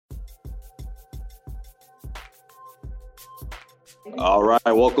All right,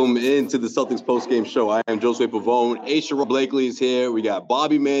 welcome into the Celtics post-game show. I am Josue Pavone. Aisha Blakely is here. We got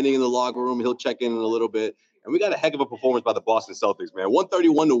Bobby Manning in the locker room. He'll check in a little bit. And we got a heck of a performance by the Boston Celtics, man.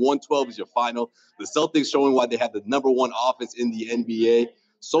 131-112 is your final. The Celtics showing why they have the number one offense in the NBA.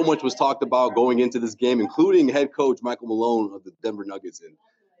 So much was talked about going into this game, including head coach Michael Malone of the Denver Nuggets. And,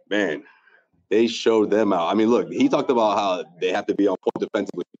 man, they showed them out. I mean, look, he talked about how they have to be on point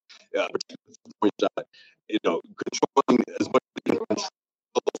defensively, shot, controlling as much as they can control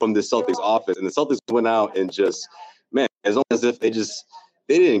from the Celtics offense. And the Celtics went out and just, man, as long as if they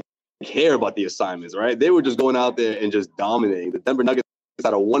didn't care about the assignments, right? They were just going out there and just dominating. The Denver Nuggets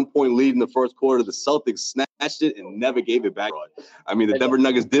had a 1-point lead in the first quarter. The Celtics snatched it and never gave it back. I mean, the Denver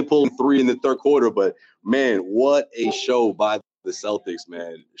Nuggets did pull 3 in the third quarter, but man, what a show by the Celtics,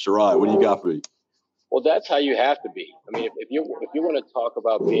 man. Sherrod, what do you got for me? Well, that's how you have to be. I mean, if you want to talk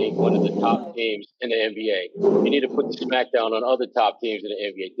about being one of the top teams in the NBA, you need to put the smackdown on other top teams in the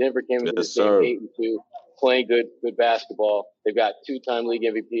NBA. Denver came into this game 8-2, playing good basketball. They've got 2-time league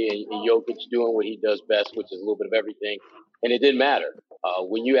MVP and Jokic doing what he does best, which is a little bit of everything. And it didn't matter.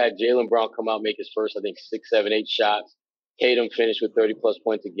 When you had Jaylen Brown come out, make his first, I think, 6, 7, 8 shots, Tatum finished with 30-plus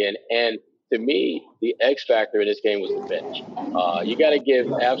points again, and to me, the X factor in this game was the bench. You got to give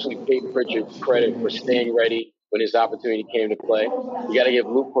absolutely Peyton Pritchard credit for staying ready when his opportunity came to play. You got to give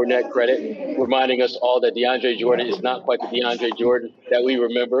Luke Cornett credit, reminding us all that DeAndre Jordan is not quite the DeAndre Jordan that we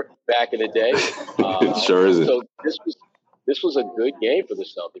remember back in the day. It sure isn't. So this was a good game for the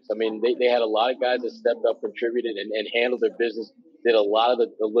Celtics. I mean, they had a lot of guys that stepped up, contributed, and handled their business, did a lot of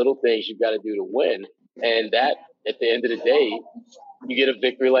the little things you got to do to win. And that, at the end of the day, you get a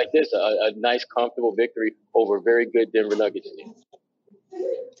victory like this, a nice, comfortable victory over a very good Denver Nuggets team.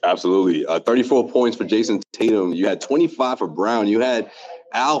 Absolutely. 34 points for Jason Tatum. You had 25 for Brown. You had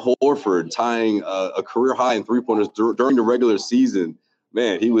Al Horford tying a career high in three-pointers during the regular season.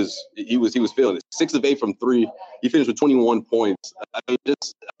 Man, he was feeling it. 6 of 8 from 3. He finished with 21 points. I mean,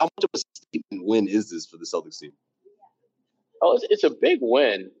 just how much of a statement win is this for the Celtics team? Oh, it's a big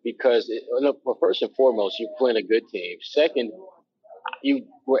win because, first and foremost, you're playing a good team. Second, you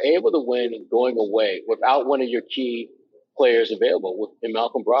were able to win going away without one of your key players available in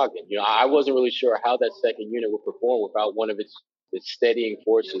Malcolm Brogdon. I wasn't really sure how that second unit would perform without one of its steadying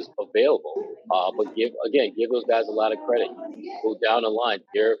forces available. But give those guys a lot of credit. Go down the line,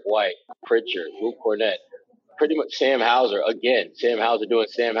 Derek White, Pritchard, Luke Cornett, pretty much Sam Hauser. Again, Sam Hauser doing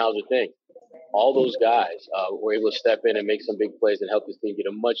Sam Hauser thing. All those guys were able to step in and make some big plays and help this team get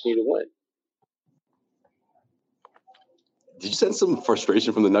a much-needed win. Did you sense some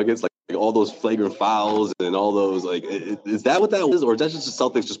frustration from the Nuggets, like all those flagrant fouls and all those, like, is that what that was, or is that just the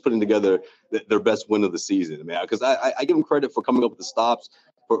Celtics just putting together their best win of the season, man? Because I give them credit for coming up with the stops,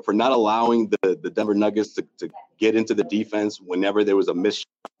 for not allowing the Denver Nuggets to get into the defense whenever there was a missed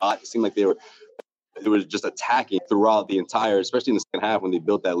shot. It seemed like they were just attacking throughout the entire, especially in the second half when they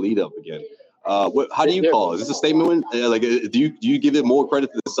built that lead up again. How do you call it? Is this a statement win? Like, do you give it more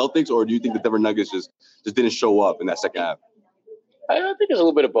credit to the Celtics, or do you think the Denver Nuggets just didn't show up in that second half? I think it's a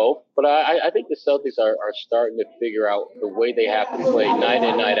little bit of both, but I think the Celtics are starting to figure out the way they have to play night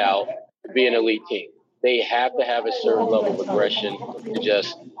in, night out to be an elite team. They have to have a certain level of aggression to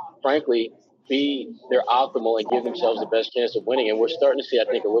just, frankly, be their optimal and give themselves the best chance of winning. And we're starting to see,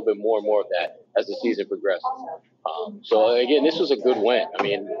 I think, a little bit more and more of that as the season progresses. So, again, this was a good win. I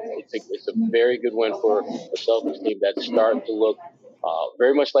mean, it's a very good win for the Celtics team that's starting to look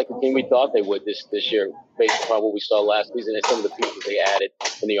very much like the team we thought they would this year, based upon what we saw last season and some of the pieces they added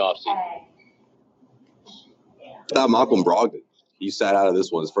in the offseason. Malcolm Brogdon, he sat out of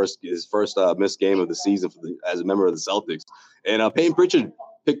this one, his first missed game of the season as a member of the Celtics, and Peyton Pritchard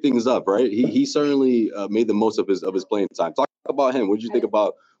picked things up. Right, he certainly made the most of his playing time. Talk about him. What did you think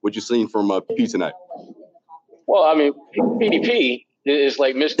about what you've seen from PP tonight? Well, I mean, PDP is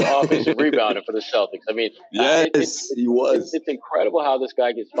like Mr. Offensive Rebounder for the Celtics. I mean, yes, he was. It's incredible how this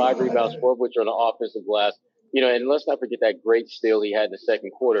guy gets 5 rebounds, 4 of which are on the offensive glass. And let's not forget that great steal he had in the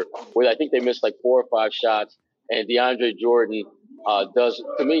second quarter, where I think they missed like 4 or 5 shots. And DeAndre Jordan does,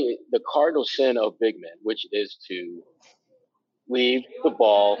 to me, the cardinal sin of big men, which is to leave the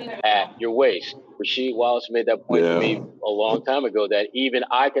ball at your waist. Rasheed Wallace made that point to me a long time ago that even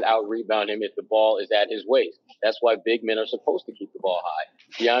I could out-rebound him if the ball is at his waist. That's why big men are supposed to keep the ball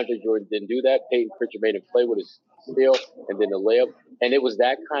high. DeAndre Jordan didn't do that. Peyton Pritchard made him play with his steal and then the layup. And it was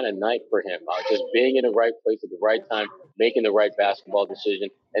that kind of night for him, just being in the right place at the right time, making the right basketball decision.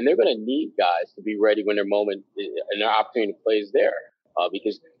 And they're going to need guys to be ready when their moment and their opportunity to play is there.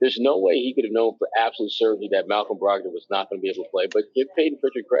 Because there's no way he could have known for absolute certainty that Malcolm Brogdon was not going to be able to play. But give Peyton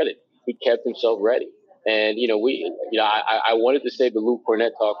Pritchard credit. He kept himself ready. And I wanted to say the Luke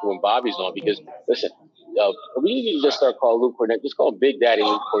Cornett talk when Bobby's on because listen, we need to just start calling Luke Cornett, just call him Big Daddy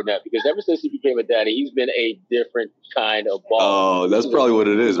Luke Cornett because ever since he became a daddy, he's been a different kind of baller. Oh, that's probably what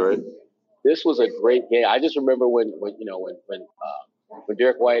it is, right? This was a great game. I just remember when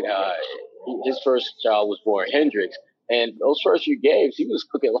Derek White, his first child was born, Hendricks, and those first few games, he was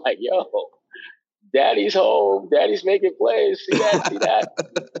looking like, yo, daddy's home, daddy's making plays. See that, see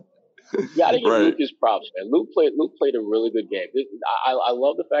that. You got to give Right. Luke his props, man. Luke played a really good game. I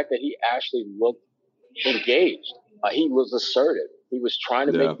love the fact that he actually looked engaged. He was assertive. He was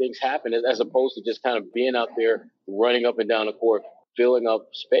trying to make things happen as opposed to just kind of being out there running up and down the court, filling up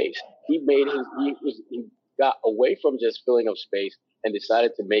space. He got away from just filling up space and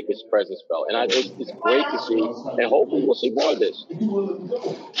decided to make his presence felt. And it's great to see, and hopefully we'll see more of this.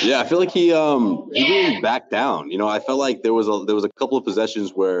 Yeah, I feel like he didn't back down. I felt like there was a couple of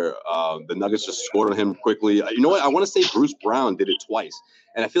possessions where the Nuggets just scored on him quickly. You know what? I want to say Bruce Brown did it twice,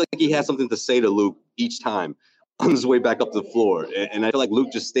 and I feel like he had something to say to Luke each time on his way back up the floor. And I feel like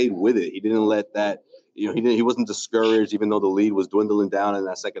Luke just stayed with it. He didn't let that. He wasn't discouraged, even though the lead was dwindling down in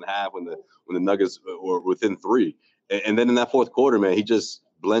that second half when the Nuggets were within 3. And then in that fourth quarter, man, he just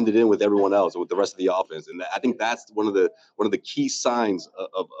blended in with everyone else, with the rest of the offense. And I think that's one of the key signs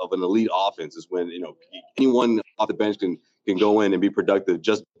of an elite offense is when anyone off the bench can go in and be productive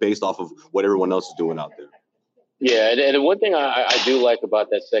just based off of what everyone else is doing out there. Yeah, and one thing I do like about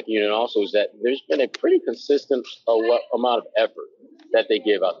that second unit also is that there's been a pretty consistent amount of effort that they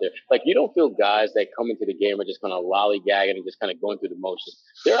give out there. Like, you don't feel guys that come into the game are just kind of lollygagging and just kind of going through the motions.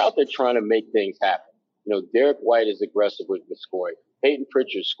 They're out there trying to make things happen. Derek White is aggressive with scoring. Peyton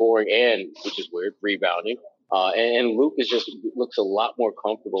Pritchard scoring and, which is weird, rebounding. And Luke looks a lot more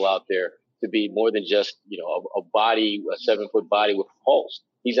comfortable out there to be more than just, a 7-foot body with pulse.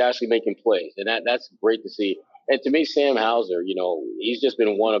 He's actually making plays, and that's great to see. And to me, Sam Hauser, he's just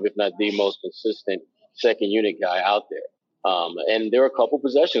been one of, if not the most consistent second unit guy out there. And there are a couple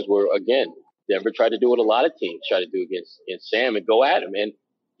possessions where, again, Denver tried to do what a lot of teams try to do against Sam and go at him and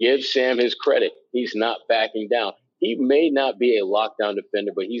give Sam his credit. He's not backing down. He may not be a lockdown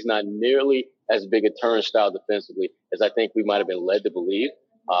defender, but he's not nearly as big a turnstile defensively as I think we might have been led to believe.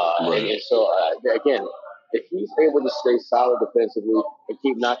 And so, again, if he's able to stay solid defensively and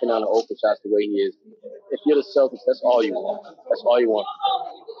keep knocking down the open shots the way he is, if you're the Celtics, that's all you want. That's all you want.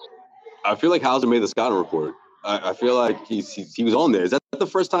 I feel like Hauser made the scouting report. I feel like he was on there. Is that the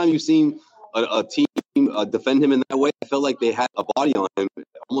first time you've seen a team defend him in that way? I felt like they had a body on him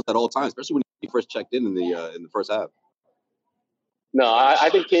almost at all times, especially when he first checked in the first half. No, I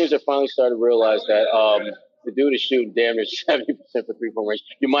think teams are finally starting to realize that the dude is shooting damn near 70% for three-point range.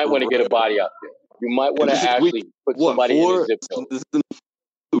 You might want to get a body out there. You might want to actually put somebody in a zip code. This is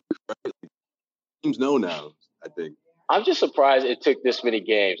right? Teams know now, I think. I'm just surprised it took this many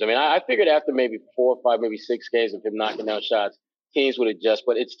games. I mean, I figured after maybe 4 or 5, maybe 6 games of him knocking down shots, teams would adjust.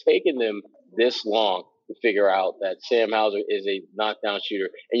 But it's taken them this long to figure out that Sam Hauser is a knockdown shooter.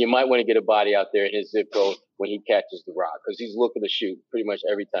 And you might want to get a body out there in his zip code when he catches the rock because he's looking to shoot pretty much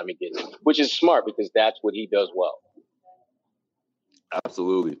every time he gets it, which is smart because that's what he does well.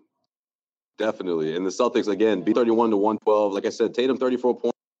 Absolutely. Definitely. And the Celtics, again, beat 31-112. Like I said, Tatum, 34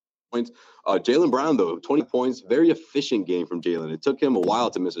 points. Jaylen Brown, though, 20 points. Very efficient game from Jaylen. It took him a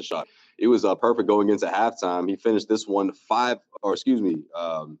while to miss a shot. It was perfect going into halftime. He finished this one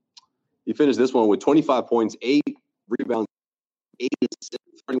he finished this one with 25 points, 8 rebounds, 8 assists,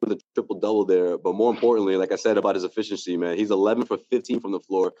 starting with a triple-double there. But more importantly, like I said about his efficiency, man, he's 11 for 15 from the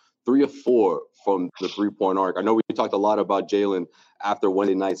floor, 3 of 4 from the three-point arc. I know we talked a lot about Jaylen after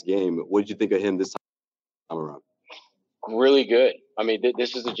Wednesday night's game. What did you think of him this time around? Really good. I mean,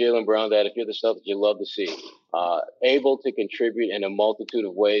 this is the Jaylen Brown that if you're the Celtics, you love to see. Able to contribute in a multitude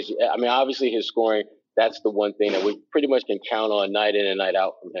of ways. I mean, obviously his scoring, that's the one thing that we pretty much can count on night in and night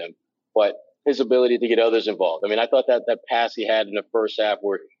out from him. But his ability to get others involved. I mean, I thought that pass he had in the first half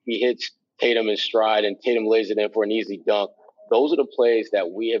where he hits Tatum in stride and Tatum lays it in for an easy dunk. Those are the plays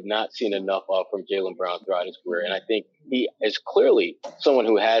that we have not seen enough of from Jaylen Brown throughout his career. And I think he is clearly someone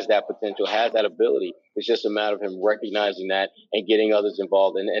who has that potential, has that ability. It's just a matter of him recognizing that and getting others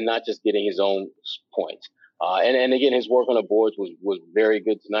involved and not just getting his own points. And again, his work on the boards was very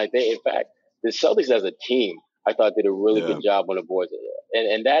good tonight. In fact, the Celtics as a team, I thought did a really good job on the boards.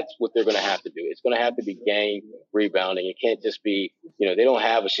 And that's what they're going to have to do. It's going to have to be gang rebounding. It can't just be, they don't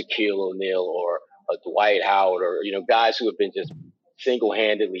have a Shaquille O'Neal or a Dwight Howard or, guys who have been just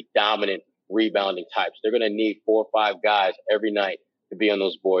single-handedly dominant rebounding types. They're going to need 4 or 5 guys every night to be on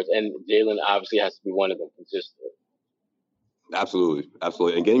those boards. And Jaylen obviously has to be one of them consistently. Absolutely,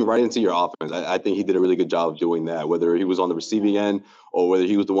 absolutely, and getting right into your offense. I think he did a really good job of doing that. Whether he was on the receiving end or whether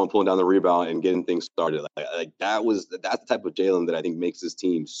he was the one pulling down the rebound and getting things started, like that's the type of Jalen that I think makes this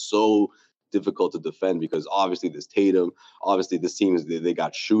team so difficult to defend because obviously this Tatum, obviously this team they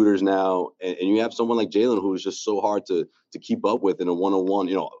got shooters now, and you have someone like Jalen who is just so hard to keep up with in a one-on-one,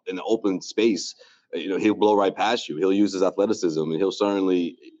 in an open space. He'll blow right past you. He'll use his athleticism and he'll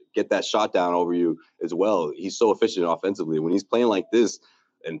certainly get that shot down over you as well. He's so efficient offensively. When he's playing like this,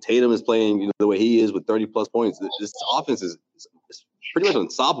 and Tatum is playing the way he is with 30-plus points, this offense is pretty much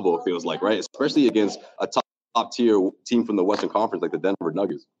unstoppable, it feels like, right? Especially against a top-tier team from the Western Conference like the Denver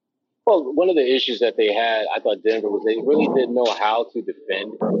Nuggets. Well, one of the issues that they had, I thought Denver was they really didn't know how to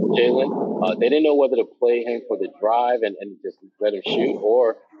defend Jalen. They didn't know whether to play him for the drive and just let him shoot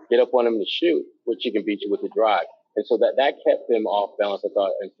or get up on him to shoot, which he can beat you with the drive. And so that kept them off balance, I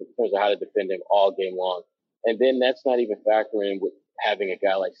thought, in terms of how to defend him all game long. And then that's not even factoring with having a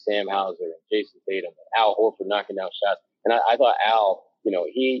guy like Sam Hauser and Jason Tatum and Al Horford knocking down shots. And I thought Al,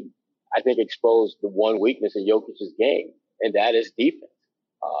 he, I think, exposed the one weakness in Jokic's game, and that is defense.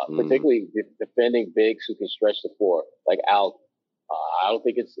 Particularly defending bigs who can stretch the floor. Like Al, I don't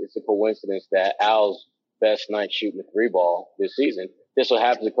think it's a coincidence that Al's best night shooting the three ball this season just so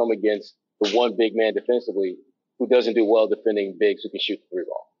happens to come against the one big man defensively who doesn't do well defending bigs who can shoot the three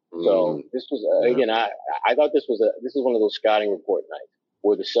ball. So this was again, I thought this was one of those scouting report nights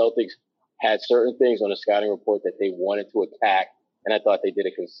where the Celtics had certain things on the scouting report that they wanted to attack, and I thought they did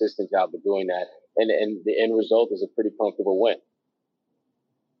a consistent job of doing that. And the end result is a pretty comfortable win.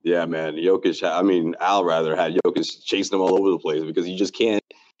 Yeah, man. Al rather had Jokic chasing him all over the place because you just can't.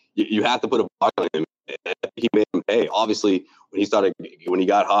 You have to put a block on him. He made him pay. Obviously, when he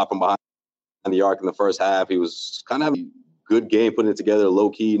got hot from behind the arc in the first half, he was kind of having a good game, putting it together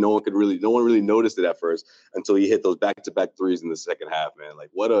low key. No one really noticed it at first until he hit those back-to-back threes in the second half. Man, like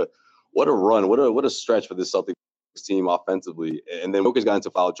what a run, what a stretch for this Celtics team offensively. And then Jokic got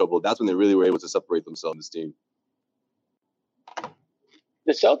into foul trouble. That's when they really were able to separate themselves in this team.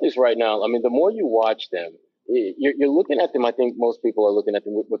 The Celtics right now, I mean, the more you watch them, you're looking at them, I think most people are looking at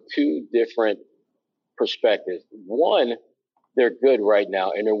them with two different perspectives. One, they're good right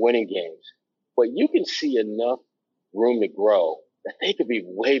now and they're winning games, but you can see enough room to grow that they could be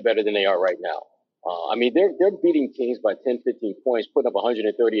way better than they are right now. They're beating teams by 10, 15 points, putting up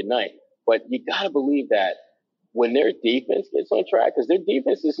 130 a night, but you got to believe that when their defense gets on track, because their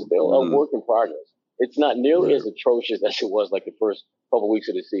defense is still a work in progress. It's not nearly as atrocious as it was like the first couple weeks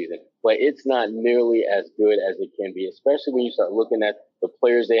of the season, but it's not nearly as good as it can be, especially when you start looking at the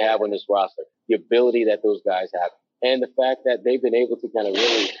players they have on this roster, the ability that those guys have, and the fact that they've been able to kind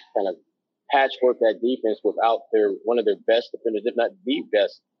of patchwork that defense without one of their best defenders, if not the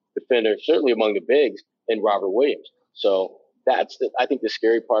best defender, certainly among the bigs, in Robert Williams. So I think the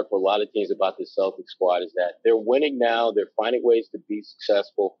scary part for a lot of teams about this Celtics squad is that they're winning now, they're finding ways to be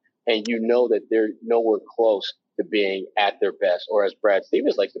successful, and you know that they're nowhere close to being at their best, or as Brad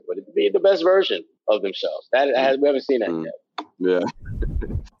Stevens likes to put it, to be the best version of themselves. We haven't seen that yet. Yeah.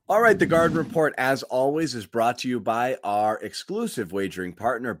 All right, the Garden Report, as always, is brought to you by our exclusive wagering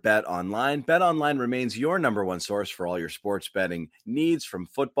partner, Bet Online. Bet Online remains your number one source for all your sports betting needs from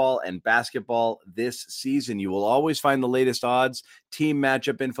football and basketball this season. You will always find the latest odds, team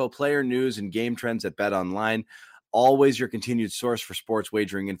matchup info, player news, and game trends at Bet Online. Always your continued source for sports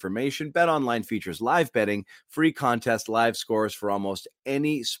wagering information. BetOnline features live betting, free contest, live scores for almost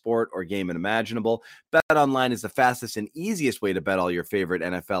any sport or game imaginable. BetOnline is the fastest and easiest way to bet all your favorite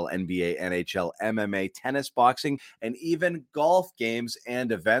NFL, NBA, NHL, MMA, tennis, boxing, and even golf games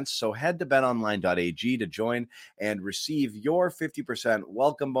and events. So head to betonline.ag to join and receive your 50%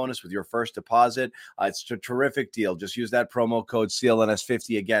 welcome bonus with your first deposit. It's a terrific deal. Just use that promo code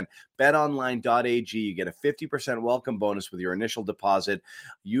CLNS50. Again, betonline.ag. You get a 50% welcome bonus with your initial deposit.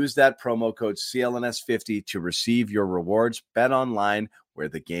 Use that promo code CLNS50 to receive your rewards. Bet Online, where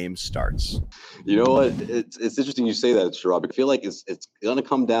the game starts. You know what? It's interesting you say that, Sherrod. I feel like it's going to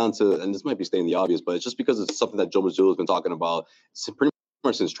come down to, and this might be stating the obvious, but it's just because it's something that Joe Mazzulla has been talking about pretty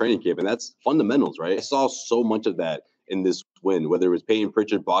much since training camp, and that's fundamentals, right? I saw so much of that in this win, whether it was Peyton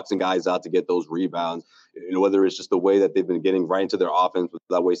Pritchard boxing guys out to get those rebounds, whether it's just the way that they've been getting right into their offense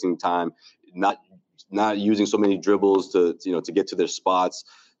without wasting time, not using so many dribbles to get to their spots,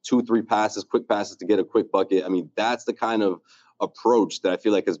 2-3 passes, quick passes to get a quick bucket. I mean, that's the kind of approach that I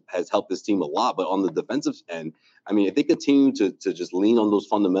feel like has helped this team a lot. But on the defensive end, I mean, if they continue to just lean on those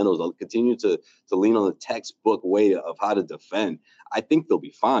fundamentals, they'll continue to lean on the textbook way of how to defend, I think they'll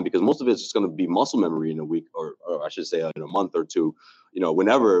be fine, because most of it's just going to be muscle memory in a week, or I should say in a month or two,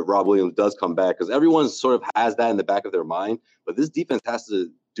 whenever Rob Williams does come back, because everyone sort of has that in the back of their mind. But this defense has to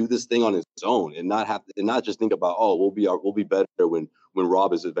do this thing on its own and not just think about, oh, we'll be better when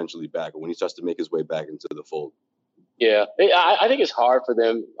Rob is eventually back, or when he starts to make his way back into the fold. Yeah, I think it's hard for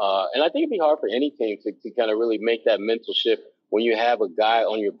them, and I think it'd be hard for any team to kind of really make that mental shift when you have a guy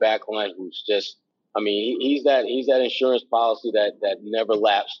on your back line who's just, I mean, he's that insurance policy that never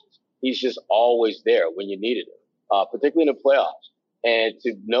lapses. He's just always there when you needed him, particularly in the playoffs. And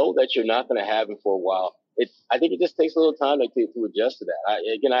to know that you're not going to have him for a while, I think it just takes a little time to adjust to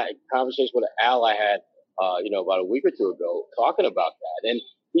that. Conversation with Al I had, about a week or two ago, talking about that, and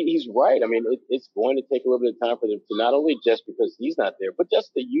he's right. I mean, it's going to take a little bit of time for them to, not only just because he's not there, but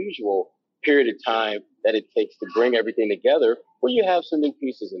just the usual period of time that it takes to bring everything together where you have some new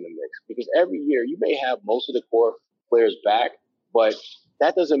pieces in the mix. Because every year you may have most of the core players back, but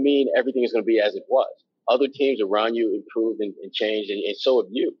that doesn't mean everything is going to be as it was. Other teams around you improved and changed, and so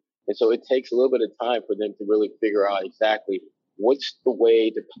have you. And so it takes a little bit of time for them to really figure out exactly what's the way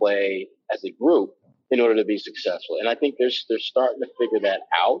to play as a group in order to be successful. And I think they're starting to figure that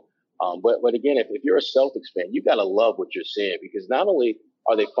out. But again, if you're a Celtics fan, you got to love what you're seeing, because not only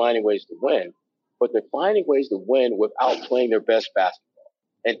are they finding ways to win, but they're finding ways to win without playing their best basketball.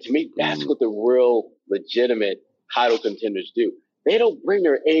 And to me, that's what the real legitimate title contenders do. They don't bring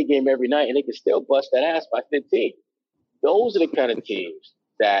their A game every night, and they can still bust that ass by 15. Those are the kind of teams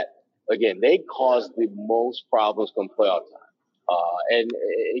that, again, they cause the most problems come playoff time.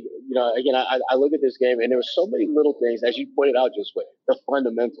 Again, I look at this game, and there were so many little things, as you pointed out, just with the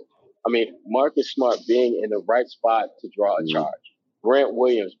fundamentals. I mean, Marcus Smart being in the right spot to draw a charge. Grant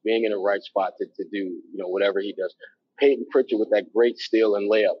Williams being in the right spot to do, whatever he does. Peyton Pritchard with that great steal and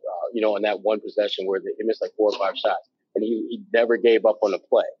layup, in that one possession where he missed like 4 or 5 shots, and he never gave up on the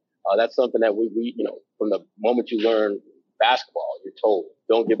play. That's something that we from the moment you learn basketball, you're told,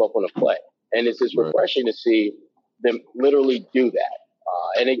 don't give up on the play. And it's just refreshing to see them literally do that.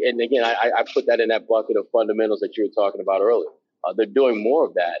 And again, I put that in that bucket of fundamentals that you were talking about earlier. They're doing more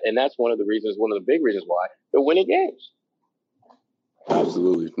of that. And that's one of the big reasons why they're winning games.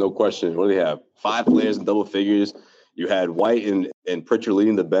 Absolutely. No question. What do they have? 5 players in double figures. You had White and Pritchard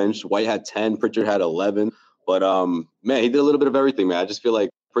leading the bench. White had 10. Pritchard had 11. But, man, he did a little bit of everything, man. I just feel like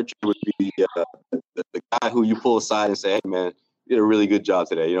Pritchard would be the guy who you pull aside and say, hey, man, you did a really good job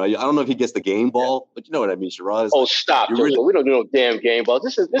today. I don't know if he gets the game ball, but you know what I mean, Sherrod. Oh, stop. We don't do no damn game ball.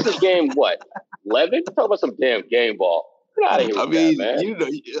 This is game what? 11? Talk about some damn game ball. Get out of here with that,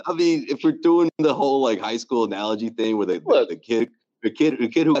 man. If we're doing the whole like high school analogy thing where the kid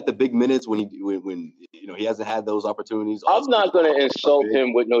who got the big minutes when he hasn't had those opportunities. I'm not going to insult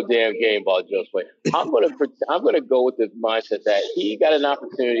him with no damn game ball, Joseph. I'm going to go with the mindset that he got an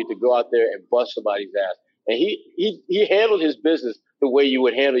opportunity to go out there and bust somebody's ass, and he handled his business the way you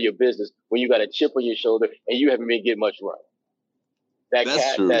would handle your business when you got a chip on your shoulder and you haven't been getting much run. That's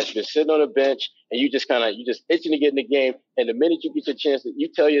cat true. That's been sitting on the bench and you just itching to get in the game, and the minute you get your chance, you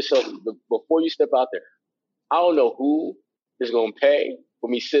tell yourself before you step out there, I don't know who is going to pay for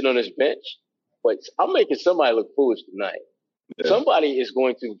me sitting on this bench, but I'm making somebody look foolish tonight. Yeah. Somebody is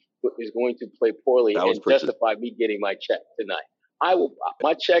going to play poorly and justify me getting my check tonight.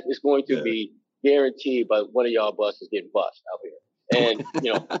 My check is going to be guaranteed by one of y'all busters getting bust out here. And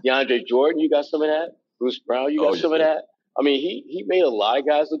DeAndre Jordan, you got some of that. Bruce Brown, you got some of that. I mean, he made a lot of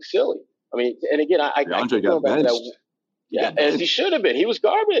guys look silly. I mean, and again, DeAndre got benched. And he should have been. He was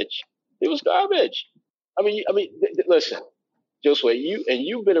garbage. I mean, listen. Josue,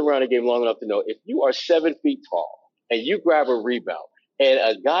 you've been around the game long enough to know if you are 7 feet tall and you grab a rebound, and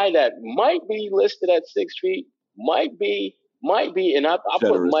a guy that might be listed at 6 feet might be, and I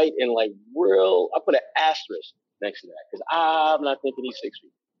put might in I put an asterisk next to that because I'm not thinking he's 6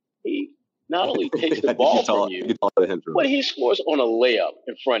 feet. He not only takes the ball from you, but he scores on a layup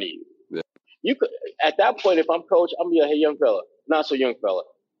in front of you. Yeah. You could, at that point, if I'm coach, I'm gonna be hey, young fella, not so young fella.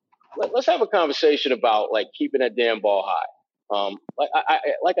 Let's have a conversation about keeping that damn ball high.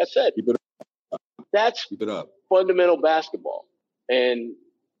 Like I said, that's fundamental basketball. And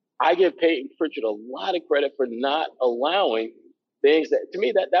I give Peyton Pritchard a lot of credit for not allowing things that, to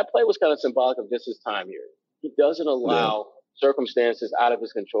me, that play was kind of symbolic of just his time here. He doesn't allow circumstances out of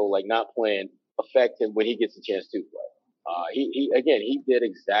his control, like not playing, affect him when he gets a chance to play. He did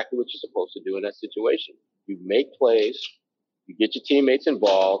exactly what you're supposed to do in that situation. You make plays, you get your teammates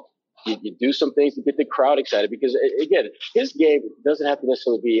involved, You do some things to get the crowd excited because, again, his game doesn't have to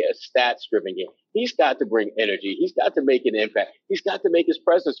necessarily be a stats-driven game. He's got to bring energy. He's got to make an impact. He's got to make his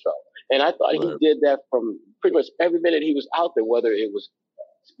presence felt. And I thought he did that from pretty much every minute he was out there, whether it was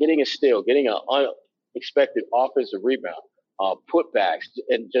getting a steal, getting an unexpected offensive rebound, putbacks,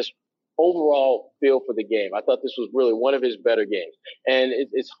 and just overall feel for the game. I thought this was really one of his better games. And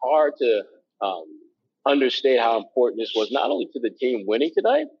it's hard to understate how important this was, not only to the team winning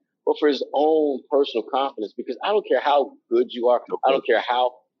tonight, but for his own personal confidence, because I don't care how good you are. I don't care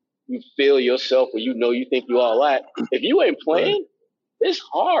how you feel yourself or you think you all at. If you ain't playing, it's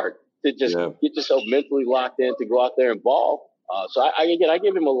hard to just get yourself mentally locked in to go out there and ball. So I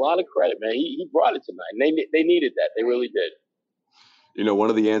give him a lot of credit, man. He brought it tonight, and they needed that. They really did. You know, one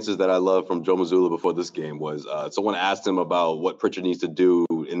of the answers that I love from Joe Mazzulla before this game was someone asked him about what Pritchard needs to do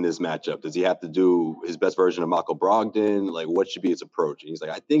in this matchup. Does he have to do his best version of Malcolm Brogdon? Like, what should be his approach? And he's like,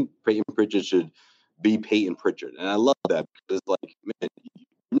 I think Peyton Pritchard should be Peyton Pritchard. And I love that because, like, man,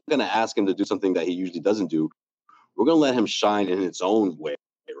 you're not going to ask him to do something that he usually doesn't do. We're going to let him shine in its own way,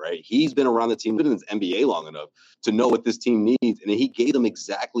 right? He's been around the team, been in the NBA long enough to know what this team needs, and he gave them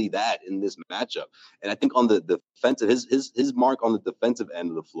exactly that in this matchup. And I think on the defensive, his mark on the defensive end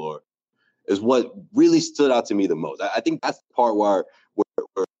of the floor is what really stood out to me the most. I think that's the part where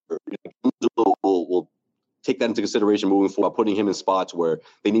we'll take that into consideration moving forward, putting him in spots where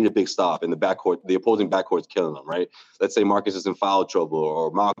they need a big stop in the backcourt. The opposing backcourt is killing them, right? Let's say Marcus is in foul trouble,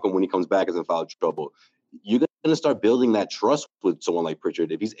 or Malcolm, when he comes back, is in foul trouble. You're going to start building that trust with someone like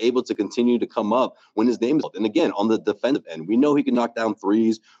Pritchard if he's able to continue to come up when his name is called. And again, on the defensive end, we know he can knock down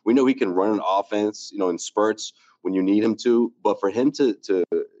threes. We know he can run an offense, in spurts when you need him to. But for him to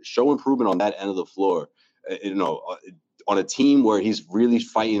show improvement on that end of the floor, on a team where he's really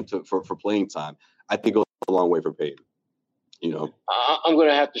fighting for playing time, I think goes a long way for Peyton. I'm going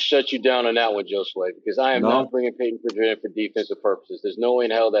to have to shut you down on that one, Josue, because I am not bringing Peyton Pritchard in for defensive purposes. There's no way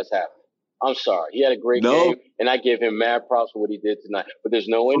in hell that's happening. I'm sorry. He had a great game, and I give him mad props for what he did tonight. But there's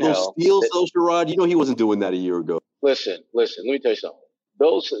no way in hell. Steals, though, Sherrod, he wasn't doing that a year ago. Listen. Let me tell you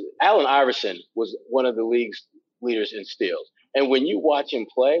something. Allen Iverson was one of the league's leaders in steals. And when you watch him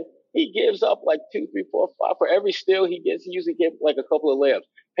play, he gives up like 2, 3, 4, 5. For every steal he gets, he usually gets like a couple of layups.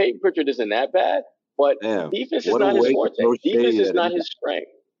 Peyton Pritchard isn't that bad, but defense is not his forte. Defense is not his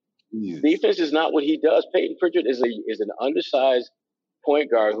strength. Jeez. Defense is not what he does. Peyton Pritchard is an undersized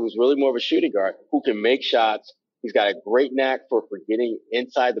point guard who's really more of a shooting guard who can make shots. He's got a great knack for getting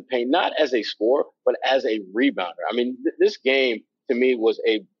inside the paint, not as a scorer, but as a rebounder. I mean, this game to me was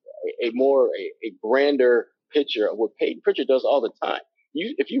a grander picture of what Peyton Pritchard does all the time.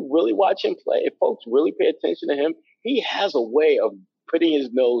 If you really watch him play, if folks really pay attention to him, he has a way of putting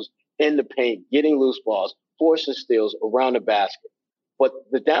his nose in the paint, getting loose balls, forcing steals around the basket. But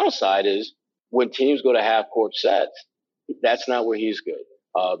the downside is when teams go to half-court sets, that's not where he's good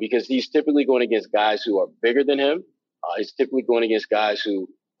because he's typically going against guys who are bigger than him. He's typically going against guys who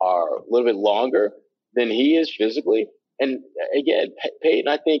are a little bit longer than he is physically. And again, Peyton,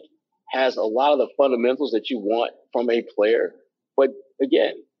 I think, has a lot of the fundamentals that you want from a player. But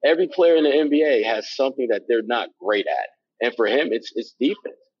again, every player in the NBA has something that they're not great at. And for him, it's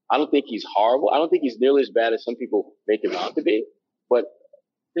defense. I don't think he's horrible. I don't think he's nearly as bad as some people make him out to be. But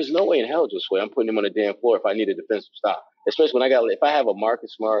there's no way in hell, Josue, I'm putting him on the damn floor if I need a defensive stop. Especially when if I have a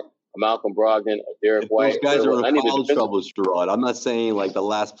Marcus Smart, a Malcolm Brogdon, a Derek White. Those guys are in foul trouble, Sherrod. I'm not saying like the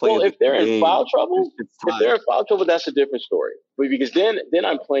last play. Well, if they're in foul trouble, that's a different story. But because then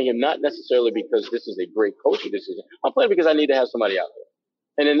I'm playing him not necessarily because this is a great coaching decision. I'm playing because I need to have somebody out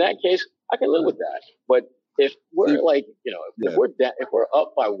there. And in that case, I can live with that. But if we're if we're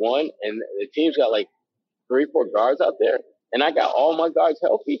up by 1 and the team's got like 3, 4 guards out there, and I got all my guards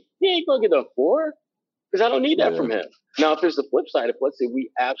healthy, he ain't gonna get a 4 because I don't need that from him. Now, if there's the flip side, if let's say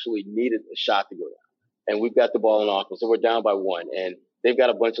we absolutely needed a shot to go down, and we've got the ball in offense, and we're down by 1, and they've got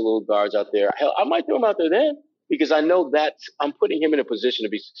a bunch of little guards out there, hell, I might throw him out there then because I know that I'm putting him in a position to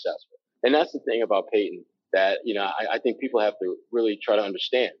be successful. And that's the thing about Peyton that I think people have to really try to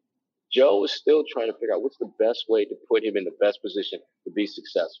understand. Joe is still trying to figure out what's the best way to put him in the best position to be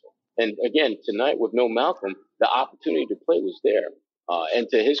successful. And again, tonight with no Malcolm, the opportunity to play was there. And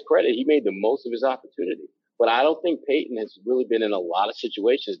to his credit, he made the most of his opportunity. But I don't think Peyton has really been in a lot of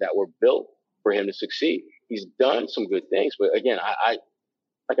situations that were built for him to succeed. He's done some good things. But again,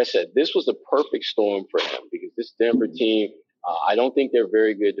 like I said, this was the perfect storm for him because this Denver team, I don't think they're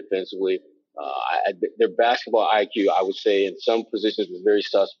very good defensively. Their basketball IQ, I would say, in some positions was very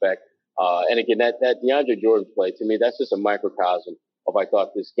suspect. And again, that DeAndre Jordan play, to me, that's just a microcosm of, I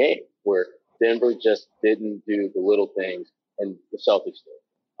thought, this game where Denver just didn't do the little things and the Celtics did.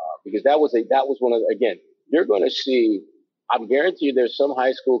 because that was one of again, you're going to see. I'm guarantee you there's some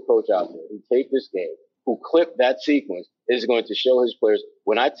high school coach out there who take this game, who clip that sequence, is going to show his players,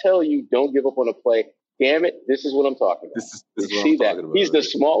 when I tell you don't give up on a play, damn it, this is what I'm talking about. This is you what see I'm that? talking about. He's the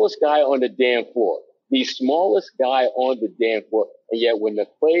smallest guy on the damn floor. The smallest guy on the damn floor. And yet when the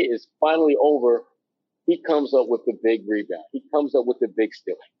play is finally over, he comes up with the big rebound. He comes up with the big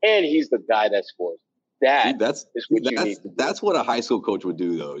steal. And he's the guy that scores. That's what you need to do. That's what a high school coach would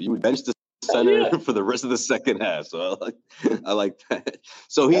do, though. You would bench the center for the rest of the second half. So I like that.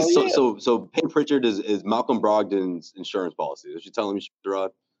 So he's so Peyton Pritchard is Malcolm Brogdon's insurance policy. Is you telling me, Sherrod?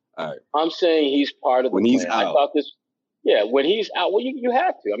 All right. I'm saying he's part of the when plan. He's out. I thought this. Yeah, when he's out, well, you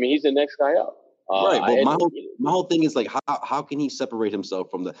have to. I mean, he's the next guy up. Right, but my whole thing is like how can he separate himself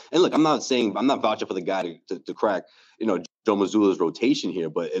from the and look, I'm not vouching for the guy to crack Joe Mazzulla's rotation here,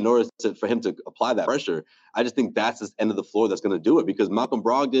 but in order for him to apply that pressure, I just think that's the end of the floor that's going to do it because Malcolm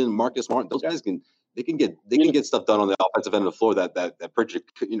Brogdon, Marcus Smart, those guys can get stuff done on the offensive end of the floor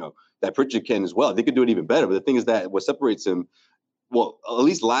that Pritchard can as well. They could do it even better, but the thing is that what separates him, well, at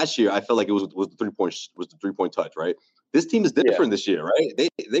least last year I felt like it was the 3-point touch, right? This team is different this year, right?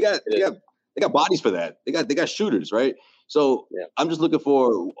 They got bodies for that. They got shooters, right? So I'm just looking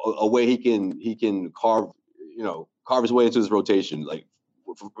for a way he can carve his way into his rotation, like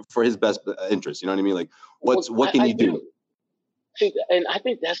for his best interest. You know what I mean? Like what can he do? See, and I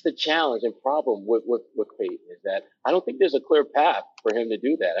think that's the challenge and problem with Peyton is that I don't think there's a clear path for him to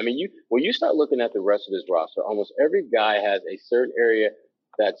do that. I mean, when you start looking at the rest of his roster, almost every guy has a certain area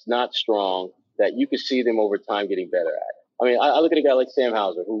that's not strong that you could see them over time getting better at. I mean, I look at a guy like Sam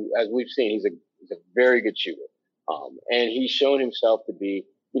Hauser, who, as we've seen, he's a very good shooter. And he's shown himself to be,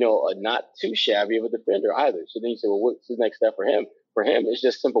 not too shabby of a defender either. So then you say, well, what's the next step for him? For him, it's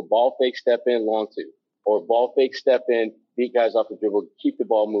just simple ball fake, step in, long two. Or ball fake, step in, beat guys off the dribble, keep the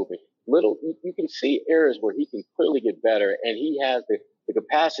ball moving. You can see areas where he can clearly get better, and he has the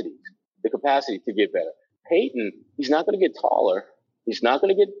capacity to get better. Peyton, he's not going to get taller. He's not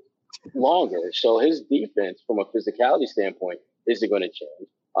going to get longer. So his defense from a physicality standpoint isn't going to change.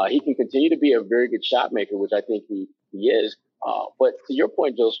 He can continue to be a very good shot maker, which I think he is. But to your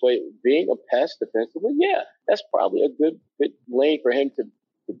point, Josue, being a pest defensively, that's probably a good lane for him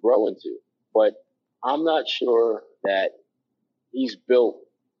to grow into. But I'm not sure that he's built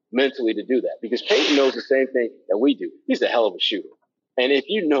mentally to do that because Peyton knows the same thing that we do. He's a hell of a shooter. And if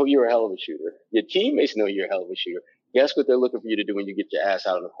you know you're a hell of a shooter, your teammates know you're a hell of a shooter, guess what they're looking for you to do when you get your ass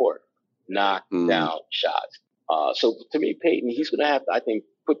out on the court? Knock down shots. So to me, Peyton, he's going to have to, I think,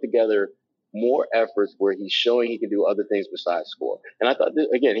 put together more efforts where he's showing he can do other things besides score. And I thought,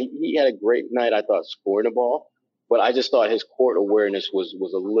 again, he had a great night, I thought, scoring the ball. But I just thought his court awareness was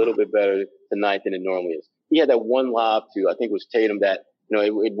a little bit better tonight than it normally is. He had that one lob to, I think it was Tatum that,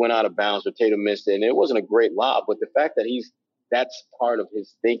 it went out of bounds or Tatum missed it. And it wasn't a great lob, but the fact that that's part of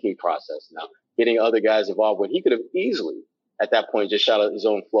his thinking process now, getting other guys involved when he could have easily at that point just shot his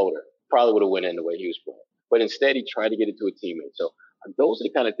own floater. Probably would have went in the way he was playing. But instead, he tried to get it to a teammate. So those are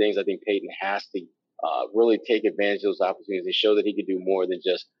the kind of things I think Peyton has to really take advantage of those opportunities and show that he can do more than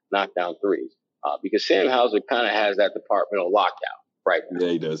just knock down threes. Because Sam Hauser kind of has that department on lockdown right now.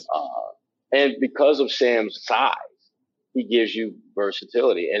 Yeah, he does. And because of Sam's size, he gives you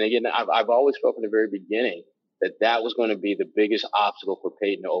versatility. And again, I've always felt from the very beginning that was going to be the biggest obstacle for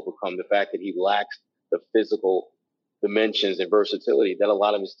Peyton to overcome, the fact that he lacks the physical dimensions and versatility that a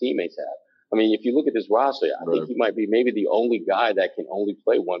lot of his teammates have. I mean, if you look at this roster, I think he might be maybe the only guy that can only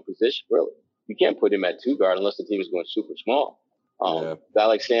play one position, really. You can't put him at two guard unless the team is going super small. A guy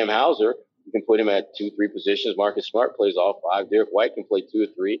like Sam Hauser, you can put him at 2-3 positions. Marcus Smart plays all five. Derek White can play 2 or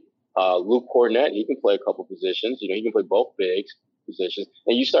 3. Luke Cornett, he can play a couple positions. He can play both bigs positions.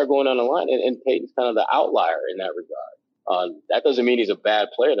 And you start going on the line, and Peyton's kind of the outlier in that regard. That doesn't mean he's a bad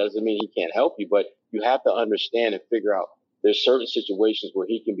player. That doesn't mean he can't help you, but you have to understand and figure out there's certain situations where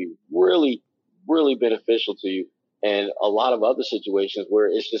he can be really, really beneficial to you, and a lot of other situations where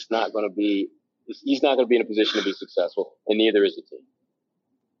it's just not going to be, he's not going to be in a position to be successful, and neither is the team.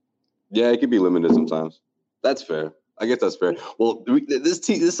 Yeah, it can be limited sometimes. That's fair. I guess that's fair. Well, this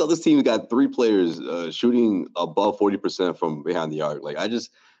team got 3 players shooting above 40% from behind the arc. Like I didn't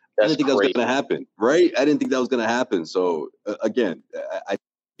think that was going to happen, right? I didn't think that was going to happen. So again, I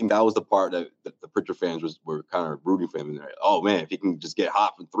think that was the part that the Pritchard fans were kind of rooting for him. Oh man, if he can just get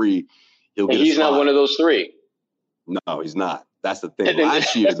hot from 3, he'll get. He's not one of those 3. No, he's not. That's the thing.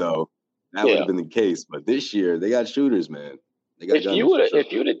 Last year though, that would have been the case. But this year, they got shooters, man. If you would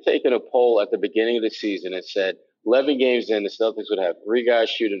have taken a poll at the beginning of the season and said 11 games in, the Celtics would have 3 guys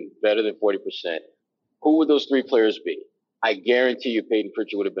shooting better than 40%, who would those 3 players be? I guarantee you Peyton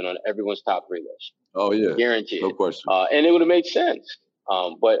Pritchard would have been on everyone's top 3 list. Oh yeah, Guarantee no it. question. And it would have made sense.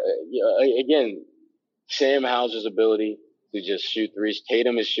 But again, Sam Hauser's ability to just shoot threes.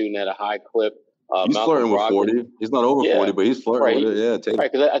 Tatum is shooting at a high clip. He's Malcolm flirting with Brogdon, 40. He's not over 40, but he's flirting with it. Yeah, Tatum. Right,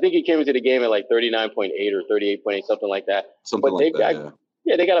 because I think he came into the game at like 39.8 or 38.8, something like that. Something like that,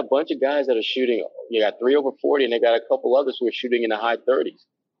 yeah, they got a bunch of guys that are shooting. You got 3 over 40, and they got a couple others who are shooting in the high 30s.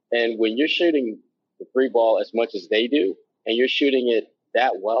 And when you're shooting the 3 ball as much as they do, and you're shooting it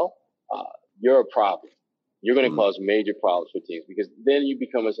that well, you're a problem. You're going to cause major problems for teams, because then you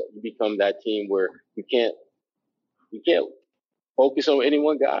become that team where you can't focus on any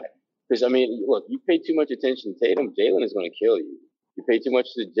one guy. Because, I mean, look, you pay too much attention to Tatum, Jalen is going to kill you. You pay too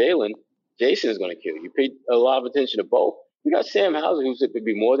much to Jalen, Jason is going to kill you. You pay a lot of attention to both. You got Sam Hauser, who's would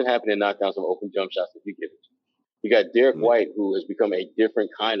be more than happy to knock down some open jump shots if you give it to him. You got Derek White, who has become a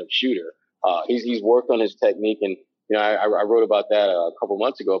different kind of shooter. He's worked on his technique, and I wrote about that a couple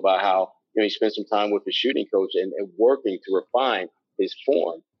months ago about how he spent some time with his shooting coach and working to refine his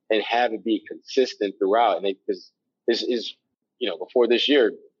form and have it be consistent throughout. And because this is before this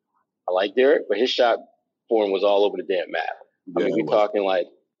year, I like Derek, but his shot form was all over the damn map. I mean, we're talking like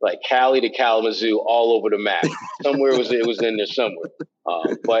Cali to Kalamazoo, all over the map. Somewhere it was in there somewhere.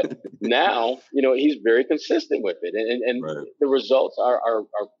 But now, he's very consistent with it, and right. The results are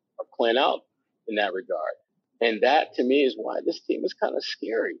playing out in that regard. And that, to me, is why this team is kind of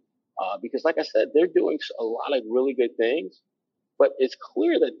scary. Because, like I said, they're doing a lot of really good things, but it's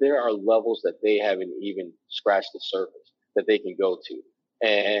clear that there are levels that they haven't even scratched the surface that they can go to.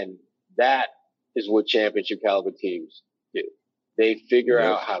 And that is what championship caliber teams do. They figure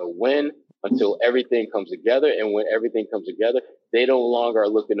out how to win until everything comes together. And when everything comes together, they no longer are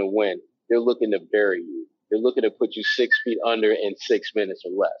looking to win. They're looking to bury you. They're looking to put you 6 feet under in 6 minutes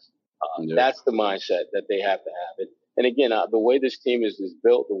or less. That's the mindset that they have to have. And again, the way this team is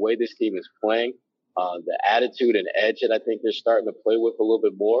built, the way this team is playing, the attitude and edge that I think they're starting to play with a little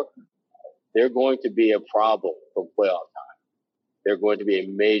bit more, they're going to be a problem for playoff time. They're going to be a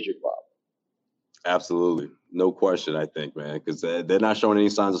major problem. Absolutely. No question, I think, man, because they're not showing any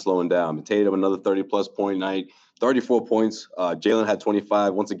signs of slowing down. Tatum, another 30-plus point night, 34 points. Jalen had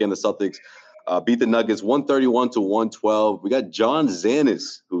 25. Once again, the Celtics beat the Nuggets 131-112. We got John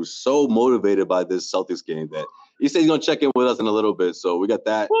Zannis, who's so motivated by this Celtics game that he said he's going to check in with us in a little bit. So we got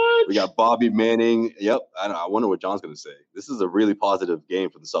that. What? We got Bobby Manning. Yep. I wonder what John's going to say. This is a really positive game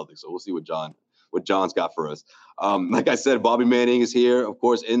for the Celtics, so we'll see what John's got for us. Like I said, Bobby Manning is here, of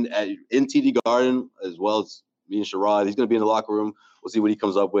course, in TD Garden, as well as me and Sherrod. He's going to be in the locker room. We'll see what he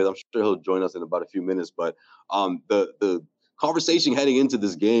comes up with. I'm sure he'll join us in about a few minutes. But the conversation heading into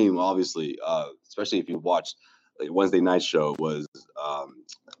this game, obviously, especially if you watched the Wednesday night show, was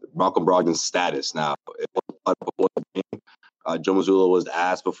Malcolm Brogdon's status. Now, before the game, Joe Mazzulla was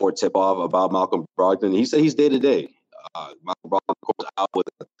asked before tip-off about Malcolm Brogdon. He said he's day-to-day. Malcolm Brogdon, of course, out with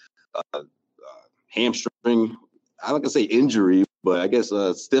a hamstring, I'm not going to say injury, but I guess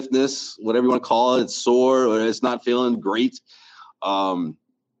stiffness, whatever you want to call it. It's sore or it's not feeling great. Are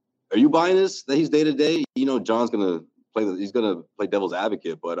you buying this, that he's day-to-day? John's going to he's going to play devil's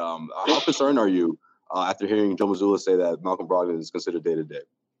advocate, but how concerned are you after hearing Joe Mazzulla say that Malcolm Brogdon is considered day-to-day?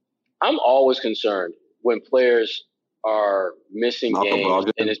 I'm always concerned when players are missing games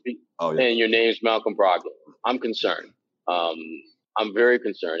and your name's Malcolm Brogdon. I'm concerned. I'm very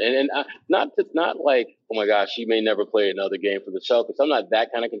concerned, and not like, oh my gosh, he may never play another game for the Celtics. I'm not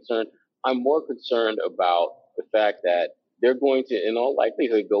that kind of concerned. I'm more concerned about the fact that they're going to, in all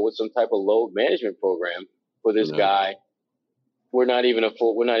likelihood, go with some type of load management program for this guy. We're not even a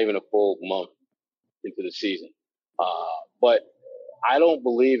full month into the season, but I don't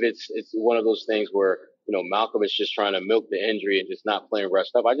believe it's one of those things where Malcolm is just trying to milk the injury and just not playing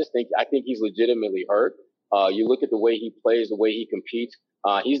rest up. I think he's legitimately hurt. You look at the way he plays, the way he competes.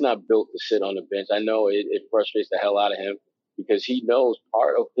 He's not built to sit on the bench. I know it frustrates the hell out of him because he knows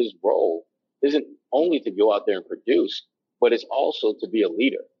part of his role isn't only to go out there and produce, but it's also to be a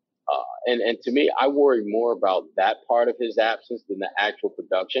leader. And to me, I worry more about that part of his absence than the actual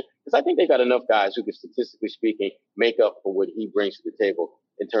production, because I think they got enough guys who can, statistically speaking, make up for what he brings to the table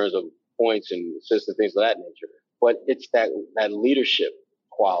in terms of points and assists and things of that nature. But it's that leadership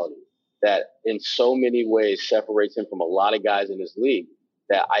quality that in so many ways separates him from a lot of guys in this league,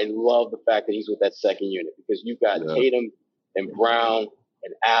 that I love the fact that he's with that second unit, because you've got Tatum and Brown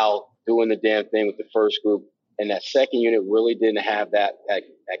and Al doing the damn thing with the first group. And that second unit really didn't have that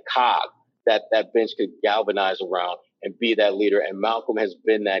cog that bench could galvanize around and be that leader. And Malcolm has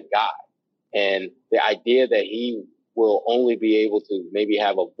been that guy. And the idea that he will only be able to maybe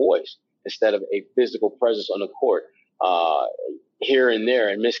have a voice instead of a physical presence on the court, here and there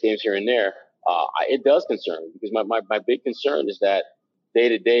and miss games here and there, it does concern me, because my big concern is that day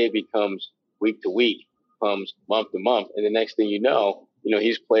to day becomes week to week, comes month to month. And the next thing you know,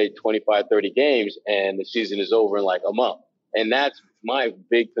 he's played 25, 30 games and the season is over in like a month. And that's my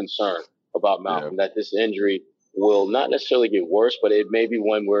big concern about Malcolm, that this injury will not necessarily get worse, but it may be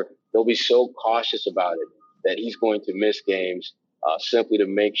one where they'll be so cautious about it that he's going to miss games simply to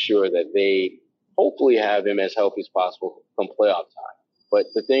make sure that they hopefully have him as healthy as possible come playoff time. But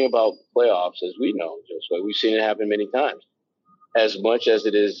the thing about playoffs, as we know, Josue, we've seen it happen many times. As much as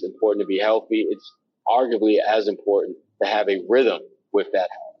it is important to be healthy, it's arguably as important to have a rhythm with that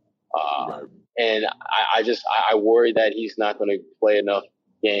health. And I worry that he's not going to play enough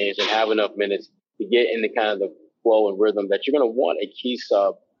games and have enough minutes to get in the kind of the flow and rhythm that you're going to want a key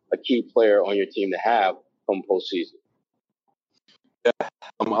sub, a key player on your team to have come postseason. Yeah,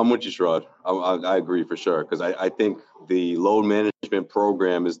 I'm with you, Sherrod. I agree for sure, because I think the load management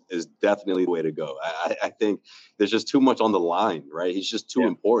program is definitely the way to go. I think there's just too much on the line, right? He's just too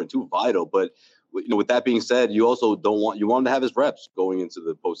important, too vital. But with that being said, you also want him to have his reps going into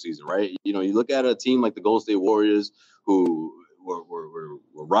the postseason, right? You look at a team like the Golden State Warriors, who were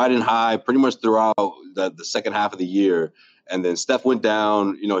riding high pretty much throughout the second half of the year. And then Steph went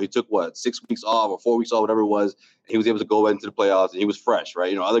down, he took 6 weeks off or 4 weeks off, whatever it was. And he was able to go into the playoffs and he was fresh,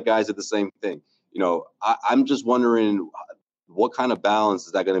 right? Other guys did the same thing. I'm just wondering what kind of balance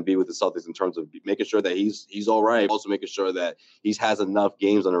is that going to be with the Celtics in terms of making sure that he's all right, also making sure that he has enough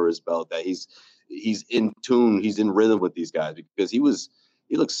games under his belt, that he's in tune, he's in rhythm with these guys, because he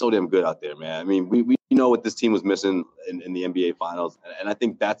looked so damn good out there, man. I mean, we know what this team was missing in the NBA Finals, and I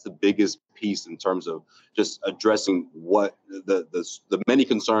think that's the biggest piece in terms of just addressing what the many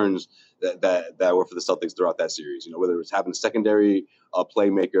concerns that were for the Celtics throughout that series. Whether it's having a secondary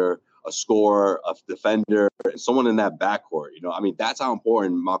playmaker, a scorer, a defender, and someone in that backcourt. I mean, that's how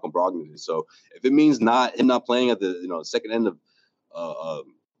important Malcolm Brogdon is. So if it means him not playing at the second end of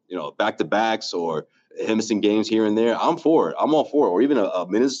back-to-backs, or him missing games here and there, I'm for it. I'm all for it. Or even a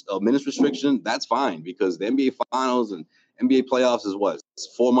minutes restriction, that's fine, because the NBA Finals and NBA playoffs is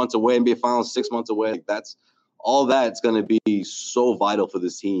it's 4 months away. NBA Finals 6 months away. That's all that's going to be so vital for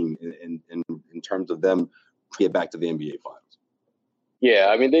this team in terms of them get back to the NBA Finals. Yeah,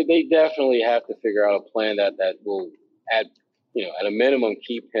 I mean, they definitely have to figure out a plan that will, at a minimum,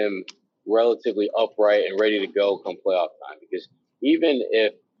 keep him relatively upright and ready to go come playoff time. Because even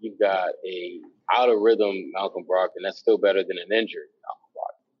if you've got a out of rhythm Malcolm Brogdon, that's still better than an injured Malcolm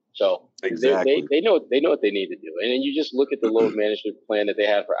Brogdon. So exactly. they know what they need to do. And then you just look at the load management plan that they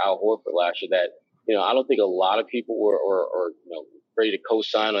had for Al Horford last year. That I don't think a lot of people were ready to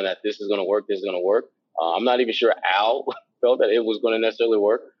co-sign on that. This is going to work. This is going to work. I'm not even sure Al felt that it was going to necessarily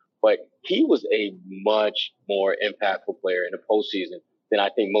work, but he was a much more impactful player in the postseason than I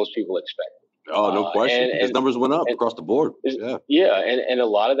think most people expected. Oh, no question. His numbers went up across the board. And a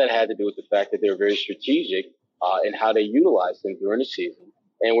lot of that had to do with the fact that they were very strategic in how they utilized him during the season.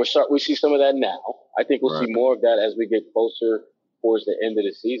 And we see some of that now. I think we'll see more of that as we get closer towards the end of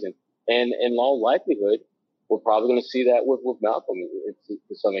the season. And in all likelihood, we're probably going to see that with Malcolm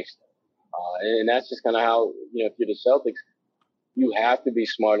to some extent. And that's just kind of how, if you're the Celtics, you have to be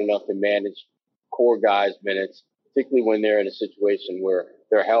smart enough to manage core guys' minutes, particularly when they're in a situation where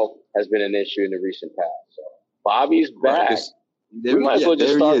their health has been an issue in the recent past. So Bobby's back. We might as well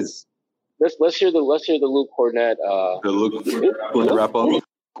just start. Let's hear the Luke Cornett. The Luke Cornett wrap up.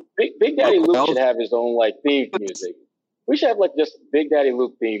 Big Daddy Luke should have his own theme music. We should have just Big Daddy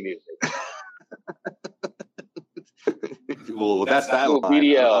Luke theme music. Well, that's that line.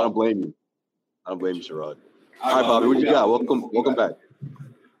 BDL. I don't blame you. I don't blame you, Sherrod. All right, Bobby, what you got? Welcome back.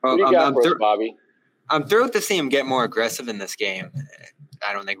 What do you got for us, Bobby? I'm thrilled to see him get more aggressive in this game.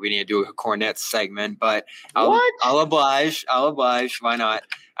 I don't think we need to do a Cornette segment, but I'll oblige. Why not?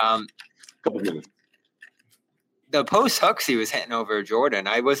 Couple minutes. The post hooks he was hitting over Jordan,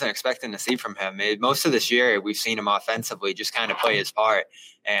 I wasn't expecting to see from him. Most of this year, we've seen him offensively just kind of play his part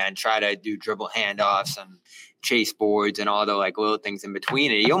and try to do dribble handoffs and chase boards and all the little things in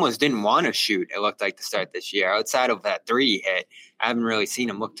between. And he almost didn't want to shoot, it looked like, to start this year. Outside of that three he hit, I haven't really seen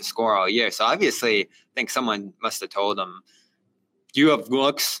him look to score all year. So obviously, I think someone must have told him, you have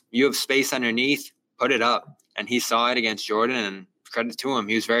looks, you have space underneath, put it up. And he saw it against Jordan, and credit to him,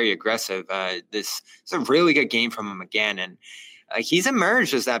 he was very aggressive. This is a really good game from him again. And he's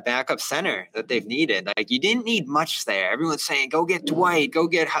emerged as that backup center that they've needed. You didn't need much there. Everyone's saying, go get Dwight, go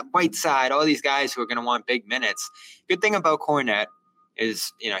get Whiteside, all these guys who are going to want big minutes. Good thing about Cornette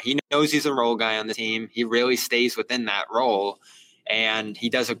is, he knows he's a role guy on the team. He really stays within that role. and he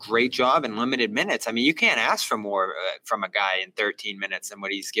does a great job in limited minutes. I mean, you can't ask for more from a guy in 13 minutes than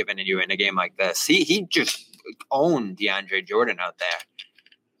what he's given you in a game like this. He just owned DeAndre Jordan out there.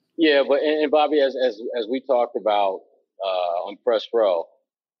 Yeah, but and Bobby, as we talked about on Press Row,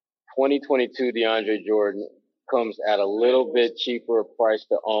 2022 DeAndre Jordan comes at a little bit cheaper price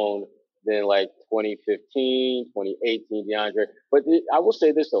to own than like 2015, 2018 DeAndre. But I will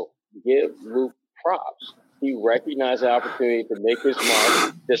say this though, give Luke props. He recognized the opportunity to make his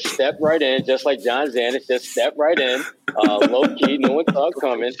mark, just step right in, just like John Zanis, just step right in, low key, no one saw it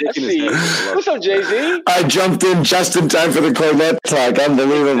coming. I see. What's up, Jay-Z? I jumped in just in time for the cornet talk.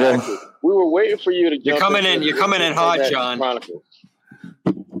 Unbelievable. Exactly. We were waiting for you to jump in. You're coming in hot, John.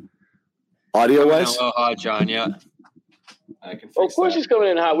 Audio-wise? A little hot, John, yeah. I can of course he's coming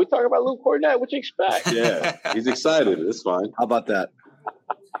in hot. We talking about Luke Cornett. What you expect? Yeah, he's excited. It's fine. How about that?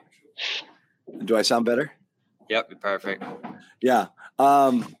 Do I sound better? Yep, perfect. Yeah.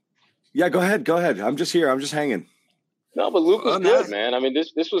 Yeah, go ahead. I'm just here. I'm just hanging. No, but Luke was good, man. I mean,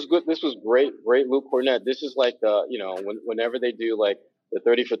 this was good. This was great Luke Cornett. This is like whenever they do like the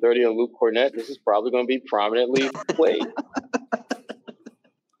 30 for 30 on Luke Cornett, this is probably going to be prominently played.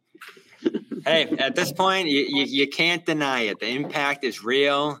 Hey, at this point, you can't deny it. The impact is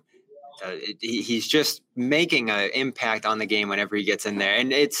real. He's just making an impact on the game whenever he gets in there.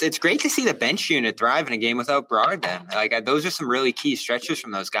 And it's great to see the bench unit thrive in a game without Brogdon. Like, those are some really key stretches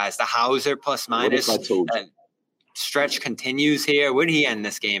from those guys. The Hauser plus minus stretch continues here. What did he end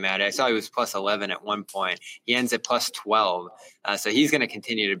this game at? I saw he was plus 11 at one point. He ends at plus 12. So he's going to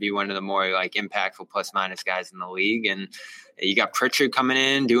continue to be one of the more like impactful plus minus guys in the league. And you got Pritchard coming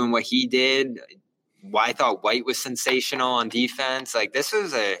in, doing what he did. I thought White was sensational on defense. Like, this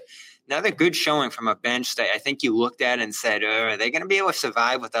was another good showing from a bench that I think you looked at and said, are they going to be able to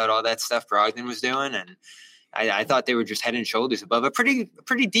survive without all that stuff Brogdon was doing? And I thought they were just head and shoulders above a pretty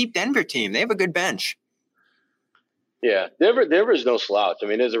deep Denver team. They have a good bench. Yeah, Denver is no slouch. I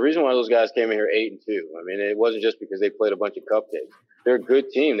mean, there's a reason why those guys came in here 8-2. I mean, it wasn't just because they played a bunch of cupcakes. They're a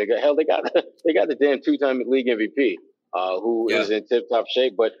good team. They got the damn two-time league MVP, who is in tip-top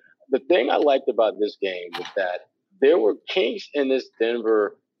shape. But the thing I liked about this game was that there were kinks in this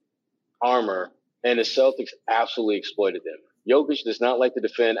Denver armor, and the Celtics absolutely exploited them. Jokic does not like to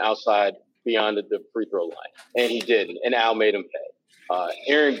defend outside beyond the free throw line, and he didn't. And Al made him pay.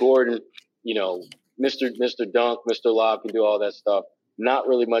 Aaron Gordon, Mr. Dunk, Mr. Lob can do all that stuff. Not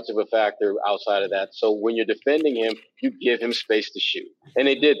really much of a factor outside of that. So when you're defending him, you give him space to shoot. And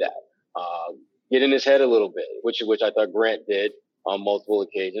they did that. Get in his head a little bit, which I thought Grant did on multiple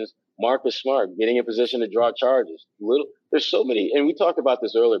occasions. Marcus Smart getting in position to draw charges. There's so many, and we talked about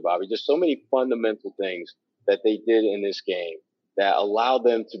this earlier, Bobby, just so many fundamental things that they did in this game that allowed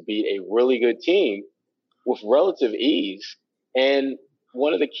them to be a really good team with relative ease. And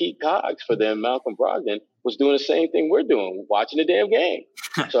one of the key cogs for them, Malcolm Brogdon, was doing the same thing we're doing, watching the damn game.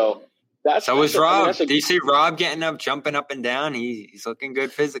 So so was Rob. Do you see Rob getting up, jumping up and down? He's looking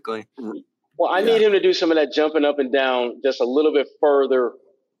good physically. Well, I need him to do some of that jumping up and down just a little bit further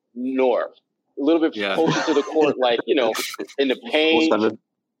north, a little bit closer to the court, like, in the paint.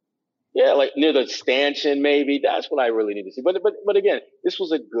 Yeah, like near the stanchion, maybe. That's what I really need to see. But again, this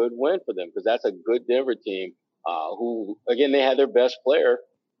was a good win for them because that's a good Denver team. Who, again, they had their best player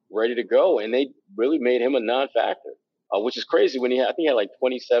ready to go, and they really made him a non-factor, which is crazy when I think he had like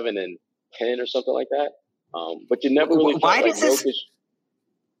 27 and 10 or something like that. But you never really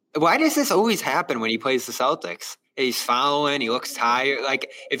why does this always happen when he plays the Celtics? He's fouling, he looks tired. Like,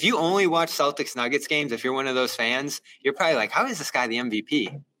 if you only watch Celtics Nuggets games, if you're one of those fans, you're probably like, how is this guy the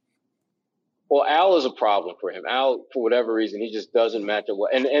MVP? Well, Al is a problem for him. Al, for whatever reason, he just doesn't match up well.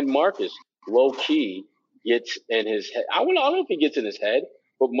 And Marcus, low-key, gets in his head. I don't know if he gets in his head,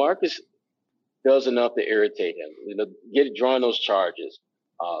 but Marcus does enough to irritate him. Drawing those charges,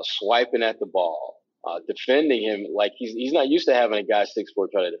 swiping at the ball, defending him like he's not used to having a guy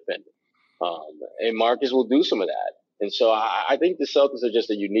 6'4" try to defend him. And Marcus will do some of that. And so I think the Celtics are just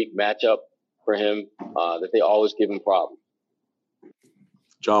a unique matchup for him that they always give him problems.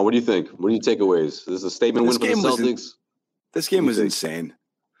 John, what do you think? What are your takeaways? This is a statement win for the Celtics. This game was insane.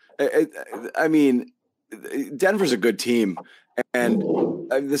 I mean, Denver's a good team, and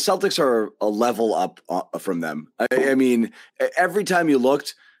the Celtics are a level up from them. I mean, every time you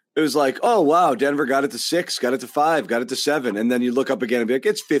looked, it was like, oh, wow, Denver got it to 6, got it to 5, got it to 7. And then you look up again and be like,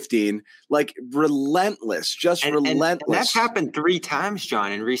 it's 15. Like, relentless, relentless. And that's happened 3 times,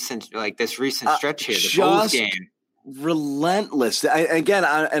 John, in this recent stretch here, the Bulls game. Relentless. I'm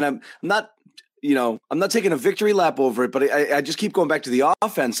not, I'm not taking a victory lap over it, but I just keep going back to the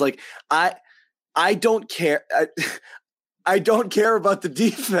offense. Like, I don't care. I don't care about the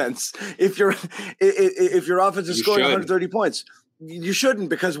defense. If your offense is scoring 130 points, you shouldn't,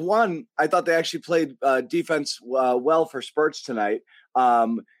 because one, I thought they actually played defense well for spurts tonight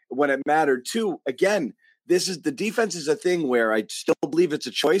when it mattered. Two, again, the defense is a thing where I still believe it's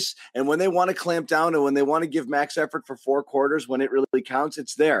a choice. And when they want to clamp down and when they want to give max effort for 4 quarters, when it really counts,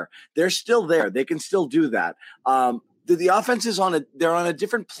 it's there. They're still there. They can still do that. The offense is they're on a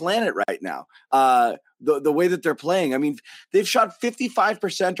different planet right now. The way that they're playing. I mean, they've shot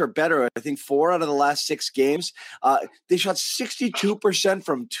 55% or better, I think 4 out of the last 6 games. They shot 62%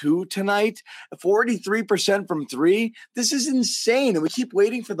 from 2 tonight, 43% from 3. This is insane. And we keep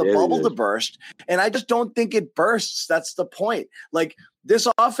waiting for the bubble to burst. And I just don't think it bursts. That's the point. Like, this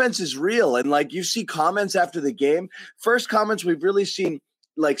offense is real. And like, you see comments after the game, first comments we've really seen,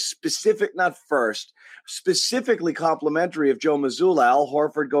 like specifically complimentary of Joe Mazzulla, Al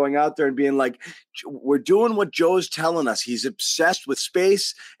Horford going out there and being like, we're doing what Joe's telling us. He's obsessed with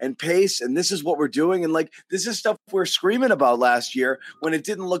space and pace, and this is what we're doing. And like, this is stuff we're screaming about last year when it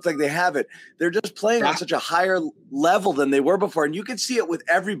didn't look like they have it. They're just playing on such a higher level than they were before. And you can see it with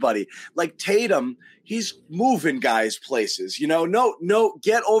everybody. Like Tatum, he's moving guys places, no,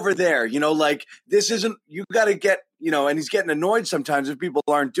 get over there. Like, this isn't, you got to get, and he's getting annoyed sometimes if people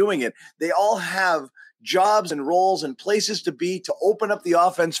aren't doing it. They all have jobs and roles and places to be to open up the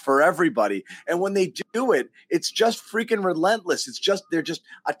offense for everybody. And when they do it, it's just freaking relentless. They're just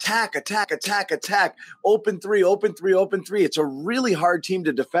attack, open three. It's a really hard team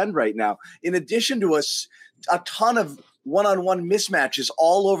to defend right now. In addition to a ton of one-on-one mismatches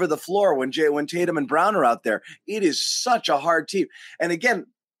all over the floor when Tatum and Brown are out there. It is such a hard team. And again,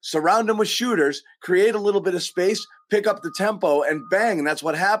 surround them with shooters, create a little bit of space, pick up the tempo, and bang, and that's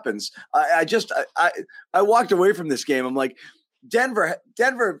what happens. I walked away from this game. I'm like, Denver's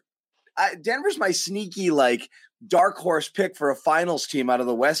my sneaky, like, dark horse pick for a finals team out of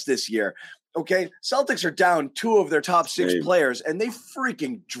the West this year. Okay, Celtics are down 2 of their top 6 players, and they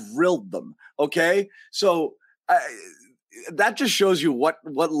freaking drilled them. Okay, so that just shows you what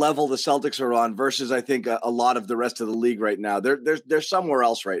level the Celtics are on versus, I think, a lot of the rest of the league right now. They're somewhere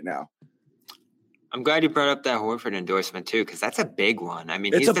else right now. I'm glad you brought up that Horford endorsement too, because that's a big one. I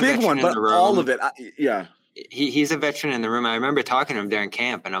mean, it's a big one, but all of it, yeah. He's a veteran in the room. I remember talking to him during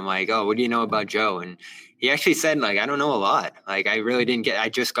camp, and I'm like, "Oh, what do you know about Joe?" And he actually said, like, "I don't know a lot. Like, I really didn't I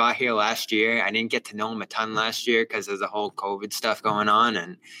just got here last year. I didn't get to know him a ton last year because of the whole COVID stuff going on."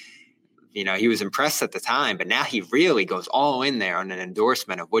 And he was impressed at the time, but now he really goes all in there on an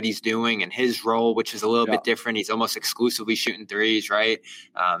endorsement of what he's doing and his role, which is a little bit different. He's almost exclusively shooting threes, right?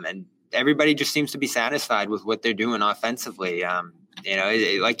 And everybody just seems to be satisfied with what they're doing offensively.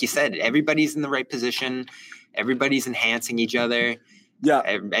 Like you said, everybody's in the right position. Everybody's enhancing each other. Yeah.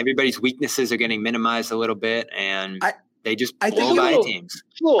 Everybody's weaknesses are getting minimized a little bit, and they just blow by teams.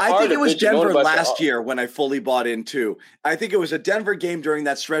 I think it was Denver last year when I fully bought in too. I think it was a Denver game during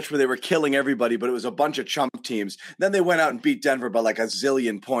that stretch where they were killing everybody, but it was a bunch of chump teams. Then they went out and beat Denver by like a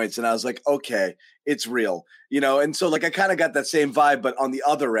zillion points, and I was like, okay, it's real, And so like I kind of got that same vibe, but on the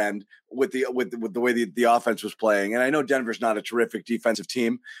other end with the way the offense was playing. And I know Denver's not a terrific defensive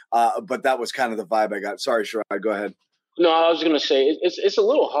team, but that was kind of the vibe I got. Sorry, Sherrod, go ahead. No, I was going to say it's a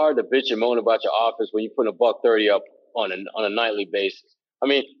little hard to bitch and moan about your offense when you put a $130 up on a nightly basis. I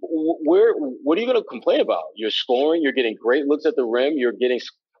mean, what are you going to complain about? You're scoring, you're getting great looks at the rim, you're getting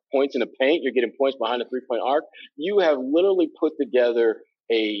points in the paint, you're getting points behind the 3-point arc. You have literally put together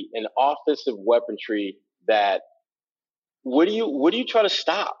an offensive weaponry that what do you try to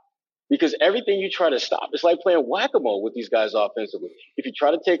stop? Because everything you try to stop, it's like playing whack-a-mole with these guys offensively. If you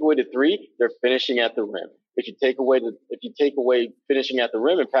try to take away the 3, they're finishing at the rim. If you take away finishing at the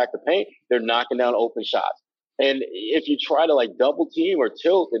rim and pack the paint, they're knocking down open shots. And if you try to like double team or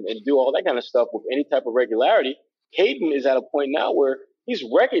tilt and do all that kind of stuff with any type of regularity, Hayden is at a point now where he's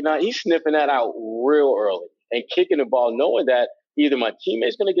sniffing that out real early and kicking the ball, knowing that either my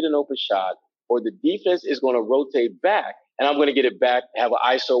teammate's going to get an open shot or the defense is going to rotate back and I'm going to get it back, have an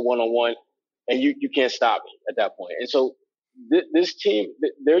ISO one-on-one, and you can't stop me at that point. And so this team,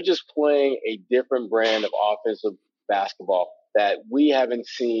 they're just playing a different brand of offensive basketball that we haven't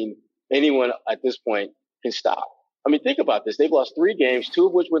seen anyone at this point can stop. I mean, think about this. They've lost 3 games, 2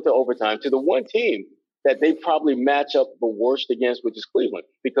 of which went to overtime, to the one team that they probably match up the worst against, which is Cleveland,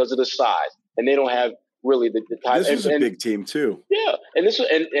 because of the size. And they don't have really the type. This was a big team too. Yeah. And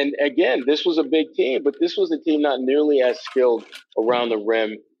again, this was a big team, but this was a team not nearly as skilled around the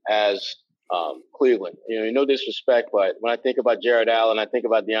rim as Cleveland. No disrespect, but when I think about Jared Allen, I think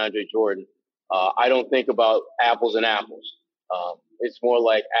about DeAndre Jordan. I don't think about apples and apples. It's more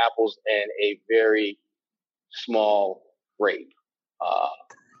like apples and a very small great.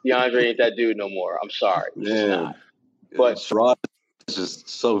 DeAndre ain't that dude no more. I'm sorry. He's just not. Yeah, But Sherrod is just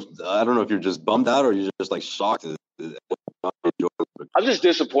so. I don't know if you're just bummed out or you're just like shocked. I'm just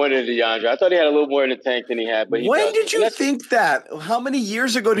disappointed in DeAndre. I thought he had a little more in the tank than he had. But When did you think that? How many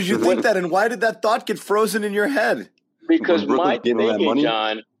years ago did you think that? And why did that thought get frozen in your head? Because my thinking,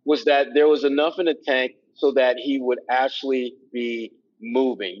 John, was that there was enough in the tank so that he would actually be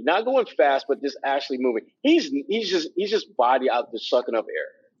moving, not going fast, but just actually moving. He's just body out, just sucking up air.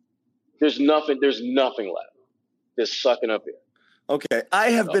 There's nothing left. Just sucking up air. Okay,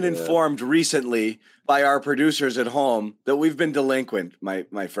 I have been informed recently by our producers at home that we've been delinquent,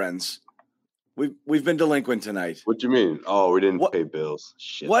 my friends. We've been delinquent tonight. What do you mean? Oh, we didn't pay bills.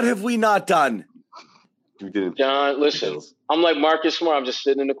 Shit. What have we not done? We didn't. John, listen. I'm like Marcus Smart. I'm just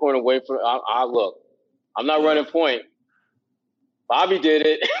sitting in the corner waiting for. I look. I'm not running point. Bobby did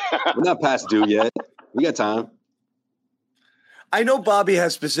it. We're not past due yet. We got time. I know Bobby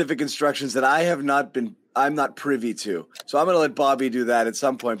has specific instructions that I'm not privy to. So I'm going to let Bobby do that at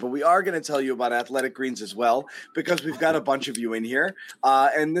some point. But we are going to tell you about Athletic Greens as well, because we've got a bunch of you in here.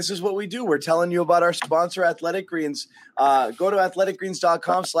 And this is what we do. We're telling you about our sponsor, Athletic Greens. Go to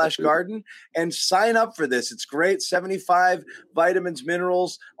athleticgreens.com/garden and sign up for this. It's great. 75 vitamins,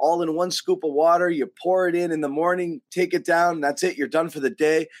 minerals, all in one scoop of water. You pour it in the morning, take it down. That's it. You're done for the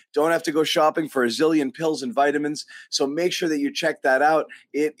day. Don't have to go shopping for a zillion pills and vitamins. So make sure that you check that out.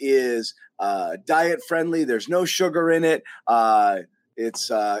 It is diet friendly. There's no sugar in it.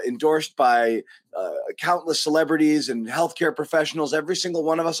 It's endorsed by countless celebrities and healthcare professionals. Every single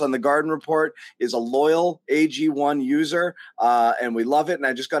one of us on the Garden Report is a loyal AG1 user, and we love it. And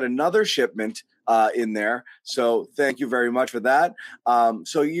I just got another shipment in there. So thank you very much for that.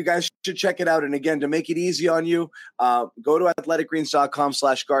 So you guys should check it out. And again, to make it easy on you, go to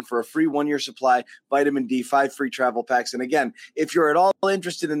athleticgreens.com/garden for a free 1-year supply, vitamin D, 5 free travel packs. And again, if you're at all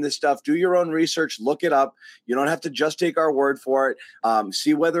interested in this stuff, do your own research, look it up. You don't have to just take our word for it.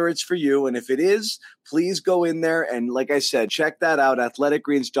 See whether it's for you. And if it is, please go in there. And like I said, check that out,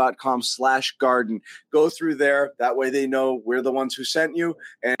 athleticgreens.com/garden. Go through there. That way they know we're the ones who sent you,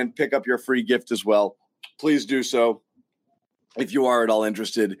 and pick up your free gift as well. Please do so if you are at all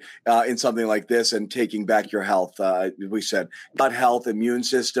interested in something like this and taking back your health. We said gut health, immune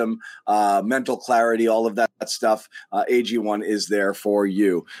system, mental clarity, all of that stuff. AG1 is there for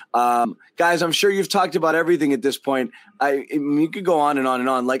you. Guys, I'm sure you've talked about everything at this point. You could go on and on and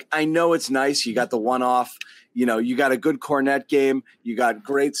on. Like, I know it's nice. You got the one-off. You know, you got a good Cornette game. You got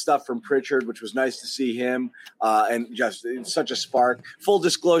great stuff from Pritchard, which was nice to see him. And just such a spark. Full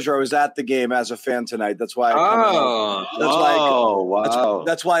disclosure, I was at the game as a fan tonight. That's why.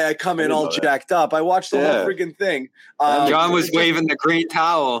 That's why I come in all jacked up. I watched the whole freaking thing. John was waving the green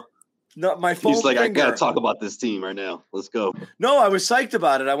towel. No, my phone. He's like, finger. I gotta talk about this team right now. Let's go. No, I was psyched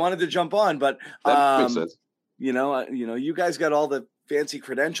about it. I wanted to jump on, but that makes sense. You know, you guys got all the fancy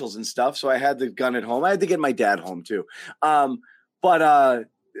credentials and stuff, so I had the gun at home. I had to get my dad home too. But I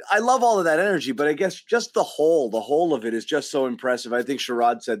love all of that energy, but I guess just the whole of it is just so impressive. I think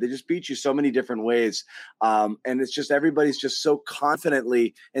Sherrod said they just beat you so many different ways. And it's just everybody's just so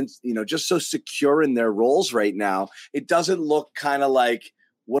confidently and, just so secure in their roles right now. It doesn't look kind of like,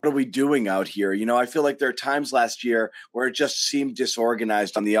 what are we doing out here? I feel like there are times last year where it just seemed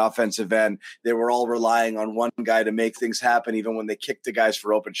disorganized on the offensive end. They were all relying on one guy to make things happen. Even when they kicked the guys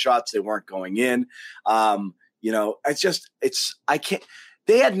for open shots, they weren't going in. I can't.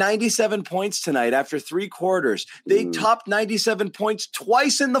 They had 97 points tonight after 3 quarters. They topped 97 points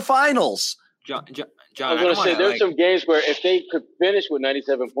twice in the finals. John, I was going to say, there's some games where if they could finish with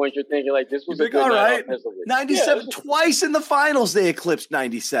 97 points, you're thinking like this was a good night offensively. 97 twice in the finals, they eclipsed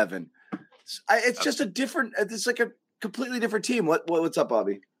 97. It's just it's like a completely different team. What's up,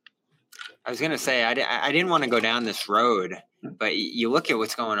 Bobby? I was going to say, I didn't want to go down this road, but you look at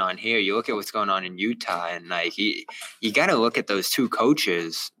what's going on here. You look at what's going on in Utah, and like you got to look at those 2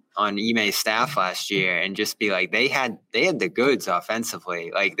 coaches on Ime's staff last year and just be like, they had the goods offensively.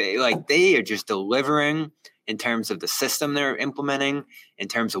 They are just delivering in terms of the system they're implementing, in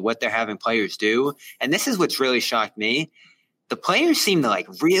terms of what they're having players do. And this is what's really shocked me. The players seem to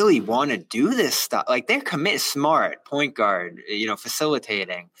really want to do this stuff. They're Smart, point guard,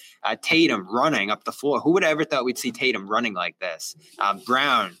 facilitating, Tatum running up the floor. Who would have ever thought we'd see Tatum running like this?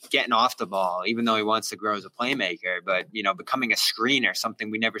 Brown getting off the ball, even though he wants to grow as a playmaker, but becoming a screener,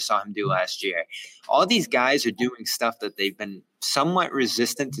 something we never saw him do last year. All these guys are doing stuff that they've been somewhat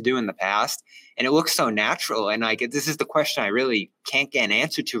resistant to do in the past, and it looks so natural. And this is the question I really can't get an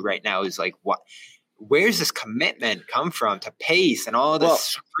answer to right now: is what? Where's this commitment come from to pace and all this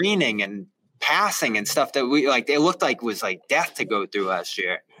screening? And passing and stuff that we like. It looked like was like death to go through last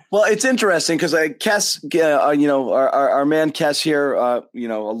year. Well, it's interesting because Kess, our man Kess here, a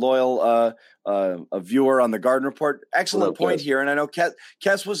loyal a viewer on the Garden Report. Excellent point here. And I know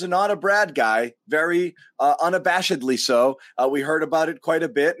Kess was not a Brad guy, very unabashedly so. We heard about it quite a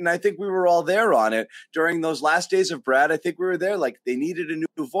bit, and I think we were all there on it during those last days of Brad. I think we were there, like they needed a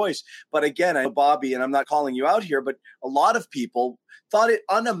new voice. But again, I know Bobby, and I'm not calling you out here, but a lot of people thought it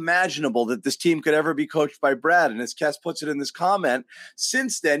unimaginable that this team could ever be coached by Brad. And as Kess puts it in this comment,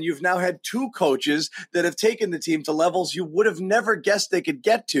 since then, you've now had two coaches that have taken the team to levels you would have never guessed they could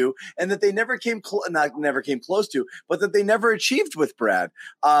get to, and that they never came close to, but that they never achieved with Brad,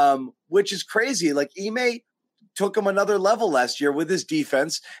 which is crazy. Like Ime took him another level last year with his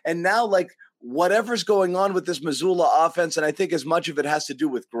defense, and now like whatever's going on with this Missoula offense, and I think as much of it has to do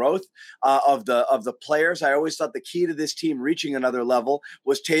with growth of the players. I always thought the key to this team reaching another level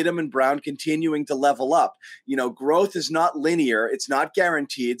was Tatum and Brown continuing to level up. Growth is not linear. It's not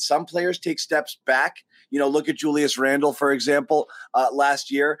guaranteed. Some players take steps back. Look at Julius Randle, for example,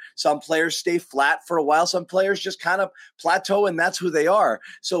 last year. Some players stay flat for a while. Some players just kind of plateau, and that's who they are.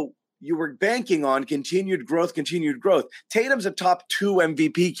 So you were banking on continued growth. Tatum's a top 2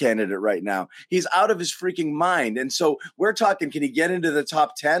 MVP candidate right now. He's out of his freaking mind. And so we're talking, can he get into the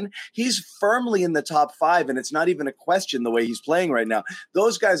top 10? He's firmly in the top 5, and it's not even a question the way he's playing right now.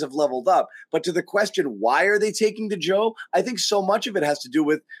 Those guys have leveled up. But to the question, why are they taking to Joe? I think so much of it has to do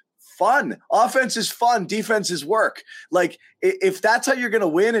with fun. Offense is fun. Defense is work. Like if that's how you're going to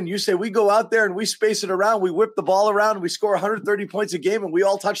win and you say we go out there and we space it around, we whip the ball around, and we score 130 points a game and we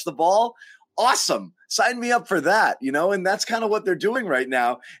all touch the ball, awesome. Sign me up for that, and that's kind of what they're doing right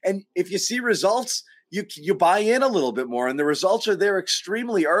now. And if you see results, you buy in a little bit more, and the results are there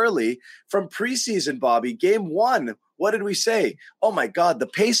extremely early from preseason, Bobby. Game 1, what did we say? Oh my God, the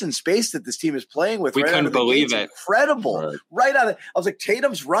pace and space that this team is playing with. We couldn't believe it. Incredible. Right out of, I was like,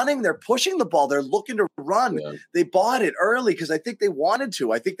 Tatum's running. They're pushing the ball. They're looking to run. Yeah. They bought it early because I think they wanted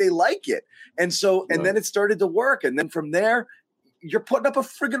to. I think they like it. And so, and then it started to work. And then from there, you're putting up a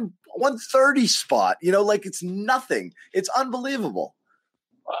friggin' 130 spot, like it's nothing. It's unbelievable.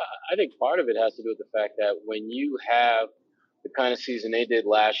 I think part of it has to do with the fact that when you have the kind of season they did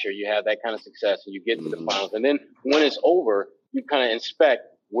last year, you have that kind of success and you get to the finals. And then when it's over, you kind of inspect,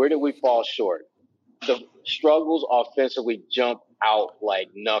 where did we fall short? The struggles offensively jump out like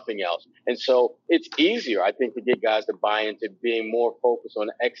nothing else. And so it's easier, I think, to get guys to buy into being more focused on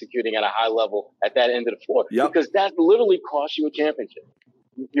executing at a high level at that end of the floor. Yep. Because that literally costs you a championship.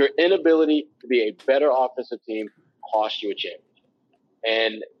 Your inability to be a better offensive team costs you a championship.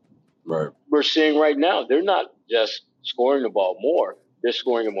 And we're seeing right now, they're not just scoring the ball more. They're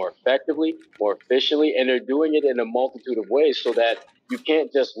scoring it more effectively, more efficiently, and they're doing it in a multitude of ways so that you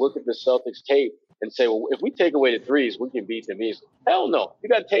can't just look at the Celtics tape and say, well, if we take away the threes, we can beat them easily. Hell no. You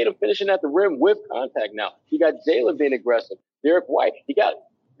got Tatum finishing at the rim with contact now. You got Jalen being aggressive. Derek White. You got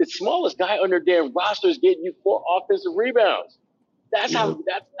the smallest guy on their damn roster is getting you 4 offensive rebounds. That's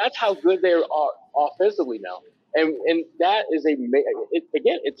how good they are offensively now. And that is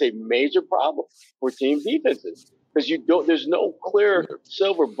it's a major problem for team defenses because there's no clear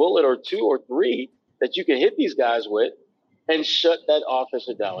silver bullet or 2 or 3 that you can hit these guys with and shut that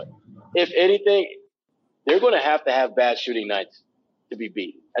offensive down. If anything, they're going to have bad shooting nights to be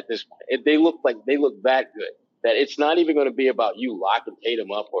beat at this point. If they look that good, that it's not even going to be about you locking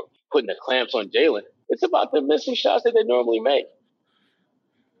Tatum up or putting the clamps on Jalen. It's about the missing shots that they normally make.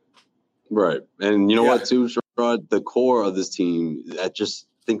 Right. And you know what, too, Sherrod? The core of this team, I just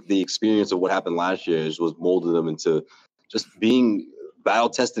think the experience of what happened last year was molding them into just being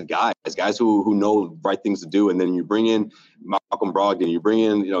battle-tested guys who know the right things to do. And then you bring in Malcolm Brogdon, you bring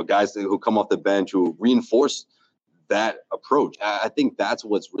in, guys who come off the bench who reinforce that approach. I think that's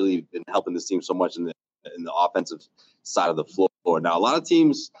what's really been helping this team so much in the offensive side of the floor. Now, a lot of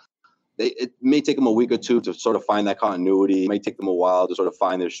teams, it may take them a week or two to sort of find that continuity. It may take them a while to sort of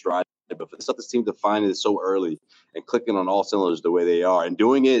find their stride. But for the Celtics team to find it so early and clicking on all cylinders the way they are and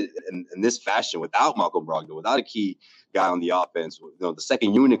doing it in this fashion without Malcolm Brogdon, without a key guy on the offense, the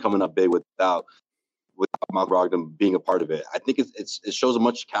second unit coming up big without Malcolm Brogdon being a part of it, I think it shows a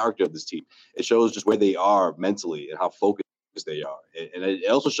much character of this team. It shows just where they are mentally and how focused they are. And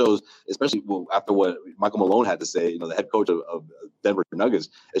it also shows, especially after what Michael Malone had to say, the head coach of Denver Nuggets,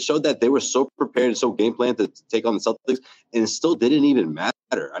 it showed that they were so prepared and so game planned to take on the Celtics, and it still didn't even matter.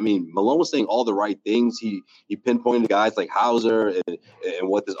 I mean, Malone was saying all the right things. He pinpointed guys like Hauser and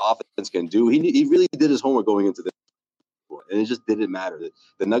what this offense can do. He really did his homework going into this, and it just didn't matter.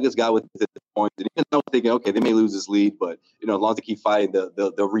 The Nuggets got with the point, and even though thinking, okay, they may lose this lead, but as long as they keep fighting,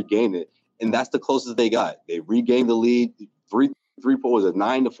 they'll regain it. and that's the closest they got. They regained the lead. 3-4 was a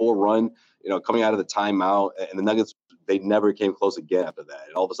 9-4 run, coming out of the timeout, and the Nuggets, they never came close again after that.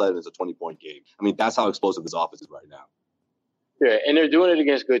 And all of a sudden, it's a 20-point game. I mean, that's how explosive this offense is right now. Yeah, and they're doing it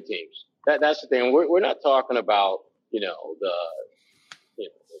against good teams. That's the thing. We're not talking about the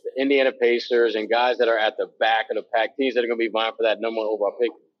Indiana Pacers and guys that are at the back of the pack, teams that are going to be vying for that number one overall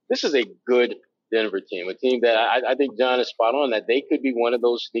pick. This is a good Denver team, a team that I think John is spot on, that they could be one of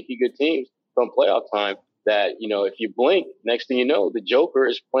those sneaky good teams from playoff time that, if you blink, next thing you know, the Joker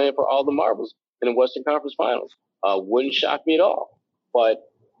is playing for all the marbles in the Western Conference Finals. Wouldn't shock me at all. But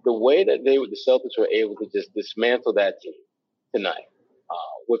the way that the Celtics were able to just dismantle that team tonight,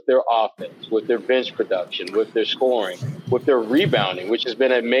 with their offense, with their bench production, with their scoring, with their rebounding, which has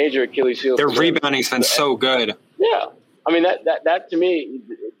been a major Achilles heel. Their rebounding's been so good. Yeah. I mean, that to me,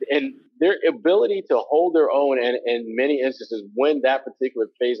 and their ability to hold their own and in many instances win that particular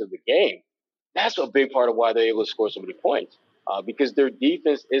phase of the game, that's a big part of why they're able to score so many points. Because their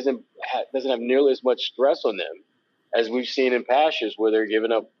defense doesn't have nearly as much stress on them as we've seen in past years, where they're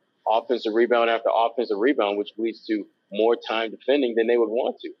giving up offensive rebound after offensive rebound, which leads to more time defending than they would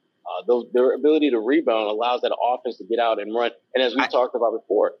want to. Their ability to rebound allows that offense to get out and run. And as we talked about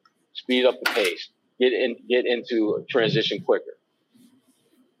before, speed up the pace, get into transition quicker.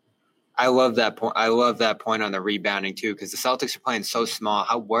 I love that point. I love that point on the rebounding too, because the Celtics are playing so small.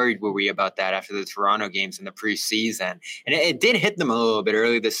 How worried were we about that after the Toronto games in the preseason? And it did hit them a little bit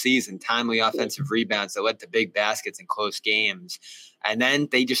early this season, timely offensive rebounds that led to big baskets in close games. And then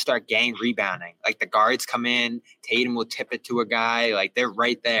they just start gang rebounding. Like the guards come in, Tatum will tip it to a guy. Like they're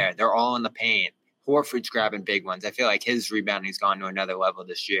right there. They're all in the paint. Horford's grabbing big ones. I feel like his rebounding's gone to another level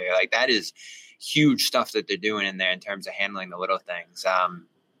this year. Like that is huge stuff that they're doing in there in terms of handling the little things.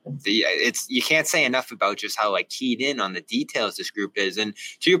 You can't say enough about just how keyed in on the details this group is. And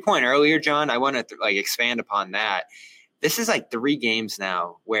to your point earlier, John, I want to expand upon that. This is 3 games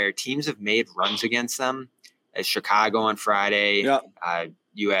now where teams have made runs against them. As Chicago on Friday,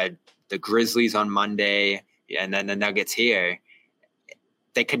 you had the Grizzlies on Monday, and then the Nuggets here.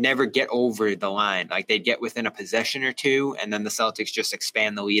 They could never get over the line. They'd get within a possession or two, and then the Celtics just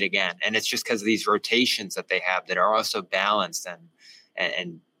expand the lead again. And it's just because of these rotations that they have that are also balanced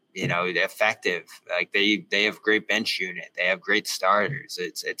and effective. They have great bench unit. They have great starters.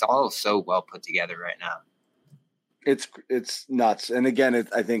 It's all so well put together right now. It's nuts. And again,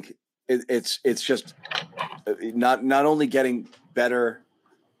 I think it's just not only getting better,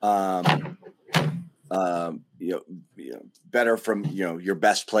 better from your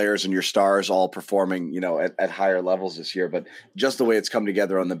best players and your stars all performing at higher levels this year, but just the way it's come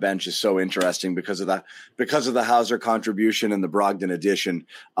together on the bench is so interesting because of the Hauser contribution and the Brogdon addition.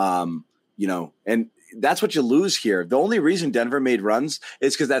 And that's what you lose here. The only reason Denver made runs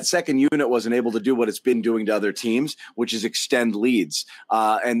is because that second unit wasn't able to do what it's been doing to other teams, which is extend leads.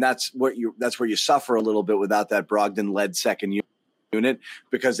 And that's where you suffer a little bit without that Brogdon led second unit,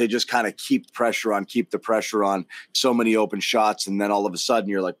 because they just kind of keep the pressure on, so many open shots. And then all of a sudden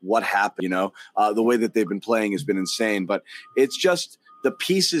you're like, what happened? The way that they've been playing has been insane, but it's just the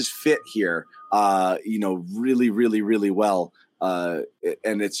pieces fit here, really, really, really well. And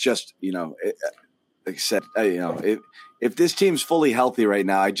it's just, like I said, if this team's fully healthy right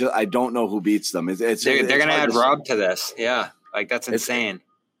now, I don't know who beats them. They're going to add Rob to this. Yeah. That's insane.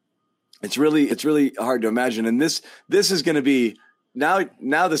 It's really hard to imagine. And this is going to be, now the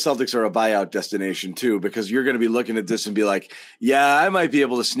Celtics are a buyout destination too, because you're going to be looking at this and be like, yeah, I might be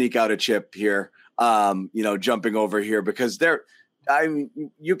able to sneak out a chip here, jumping over here, because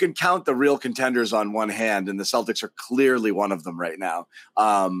you can count the real contenders on one hand, and the Celtics are clearly one of them right now.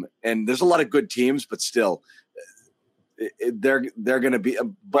 And there's a lot of good teams, but still, they're going to be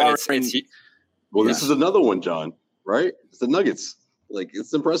This is another one, John. Right? It's the Nuggets.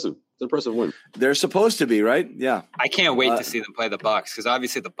 It's impressive. It's an impressive win. They're supposed to be, right? Yeah. I can't wait to see them play the Bucks, because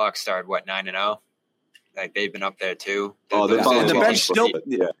obviously the Bucks started 9-0. They've been up there too. The bench still.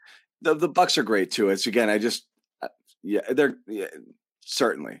 Yeah. The Bucks are great too. It's again, they're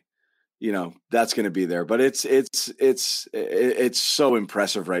certainly, that's going to be there, but it's so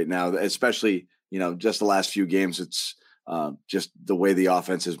impressive right now, especially, just the last few games. It's just the way the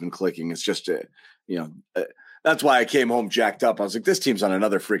offense has been clicking. It's just, that's why I came home jacked up. I was like, this team's on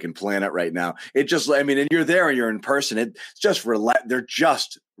another freaking planet right now. And you're there and you're in person. It's just they're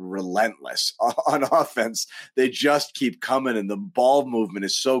just relentless on offense. They just keep coming, and the ball movement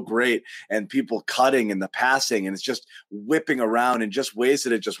is so great, and people cutting and the passing, and it's just whipping around in just ways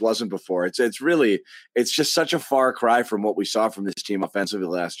that it just wasn't before. It's just such a far cry from what we saw from this team offensively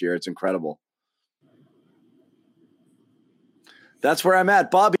last year. It's incredible. That's where I'm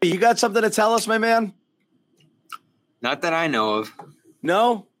at. Bobby, you got something to tell us, my man? Not that I know of.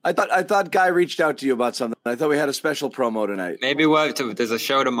 No? I thought Guy reached out to you about something. I thought we had a special promo tonight. Maybe there's a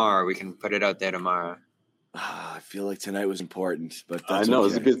show tomorrow. We can put it out there tomorrow. I feel like tonight was important, but I know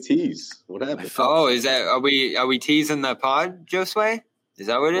it's a good tease. What happened? Are we teasing the pod, Josue? Is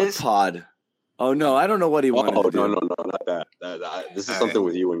that what it is? Pod. Oh no, I don't know what he wanted to do. No, not that. This is something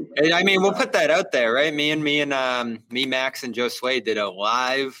with you and. I mean, we'll put that out there, right? Me, Max, and Josue did a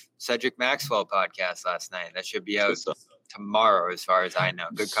live Cedric Maxwell podcast last night. That should be out tomorrow, as far as I know.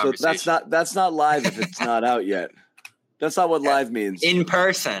 Good conversation. So that's not live if it's not out yet. That's not what live means. In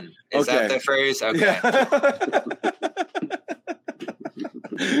person. Is that the phrase? Okay. Yeah.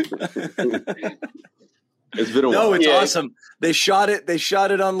 It's been a while. No, it's awesome. They shot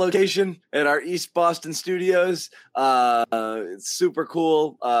it on location at our East Boston studios. It's super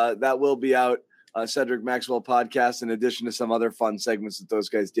cool. That will be out. Cedric Maxwell podcast, in addition to some other fun segments that those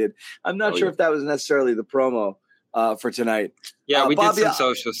guys did. I'm not sure if that was necessarily the promo for tonight. Yeah, we Bobby, did some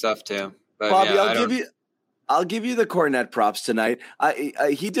social stuff too. But Bobby, I'll give you the Cornet props tonight.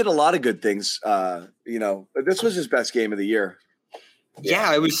 He did a lot of good things. This was his best game of the year. Yeah,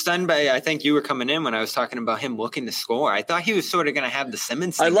 I was stunned by. I think you were coming in when I was talking about him looking to score. I thought he was sort of going to have the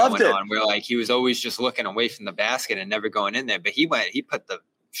Simmons thing going on, where like he was always just looking away from the basket and never going in there. But he put the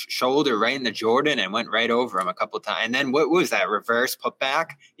shoulder right in the Jordan and went right over him a couple of times. And then what was that reverse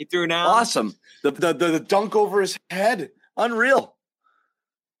putback he threw down? Awesome. The dunk over his head, unreal.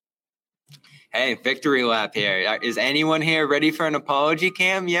 Hey, victory lap here. Is anyone here ready for an apology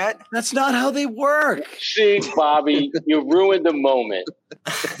cam yet? That's not how they work. See, Bobby, you ruined the moment.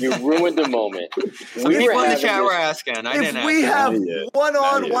 Some people in the chat were asking. If we have one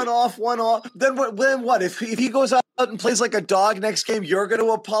on, one off, one on, then what? If he goes out and plays like a dog next game, you're going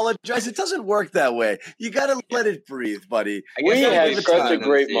to apologize? It doesn't work that way. You got to let it breathe, buddy. We had such a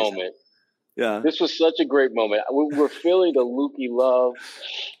great moment. Yeah. This was such a great moment. We're feeling the Lukey love.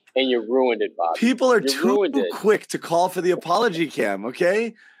 And you ruined it, Bob. People are too quick to call for the apology cam,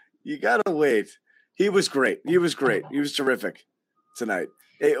 okay? You got to wait. He was great. He was terrific tonight.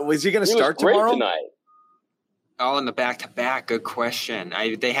 Hey, was he going to start tomorrow? Tonight. Oh, in the back-to-back. Good question.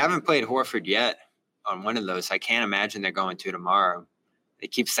 They haven't played Horford yet on one of those. I can't imagine they're going to tomorrow. They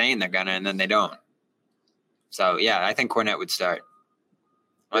keep saying they're going to, and then they don't. So, yeah, I think Cornet would start.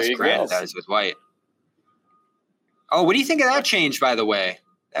 Unless Grant does with White. Oh, what do you think of that change, by the way?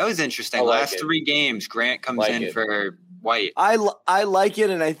 That was interesting. Last 3 games, Grant comes in for White. I like it,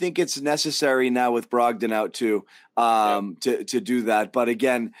 and I think it's necessary now with Brogdon out too to do that. But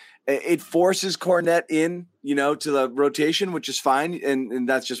again, it forces Cornet in, to the rotation, which is fine, and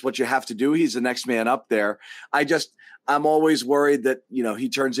that's just what you have to do. He's the next man up there. I'm always worried that, he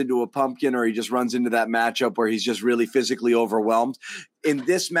turns into a pumpkin or he just runs into that matchup where he's just really physically overwhelmed. In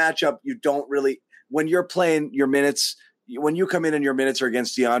this matchup, you don't really – when you're playing your minutes – when you come in and your minutes are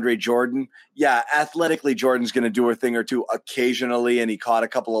against DeAndre Jordan, athletically Jordan's going to do a thing or two occasionally, and he caught a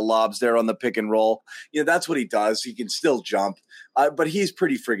couple of lobs there on the pick and roll. That's what he does. He can still jump, but he's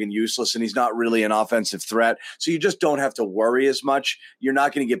pretty friggin' useless, and he's not really an offensive threat. So you just don't have to worry as much. You're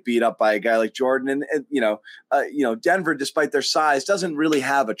not going to get beat up by a guy like Jordan. And Denver, despite their size, doesn't really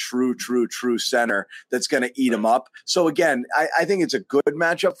have a true center that's going to eat him up. So again, I think it's a good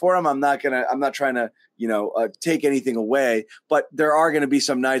matchup for him. I'm not trying to take anything away, but there are going to be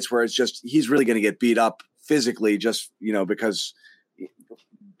some nights where it's just he's really going to get beat up physically just because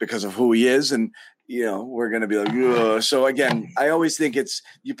of who he is, and we're going to be like, ugh. So again, I always think it's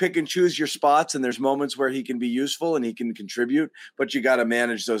you pick and choose your spots, and there's moments where he can be useful and he can contribute, but you got to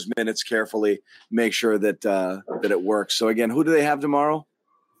manage those minutes carefully, make sure that it works. So again, who do they have tomorrow?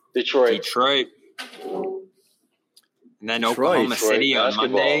 Detroit. And then Oklahoma City on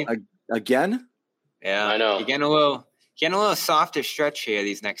Monday again. Yeah, I know. You're getting a little softer stretch here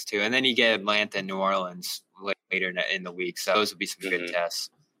these next 2, and then you get Atlanta and New Orleans later in the week. So those will be some good tests.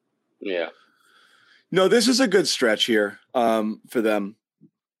 Yeah. No, this is a good stretch here for them.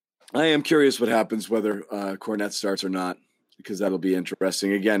 I am curious what happens whether Cornet starts or not, because that'll be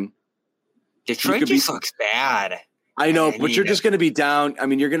interesting. Again, Detroit just looks bad. I know, but you're just going to be down. I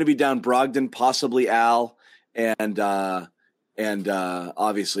mean, you're going to be down Brogdon, possibly Al, and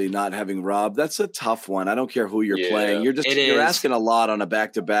obviously not having Rob. That's a tough one. I don't care who you're playing. You're asking a lot on a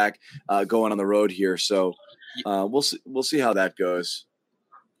back-to-back going on the road here. So we'll see how that goes.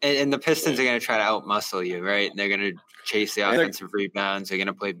 And the Pistons are going to try to outmuscle you, right? They're going to chase the offensive rebounds. They're going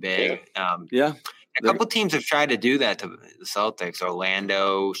to play big. A couple teams have tried to do that to the Celtics.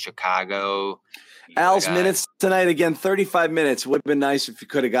 Orlando, Chicago. Al's minutes tonight again, 35 minutes. Would have been nice if you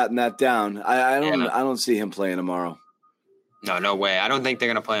could have gotten that down. I don't see him playing tomorrow. No way. I don't think they're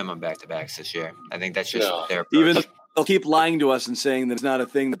going to play him on back-to-backs this year. I think that's just their approach. Even they'll keep lying to us and saying that it's not a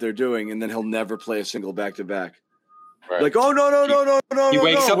thing that they're doing, and then he'll never play a single back-to-back. Right. Like, oh, no. He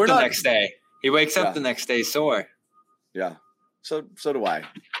wakes up the next day. He wakes up the next day sore. Yeah. So do I.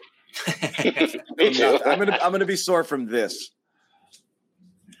 I'm gonna be sore from this.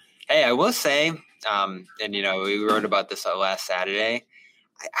 Hey, I will say, and we wrote about this last Saturday.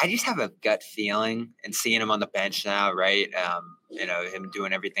 I just have a gut feeling, and seeing him on the bench now, right? Him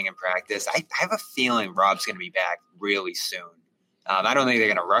doing everything in practice. I have a feeling Rob's going to be back really soon. I don't think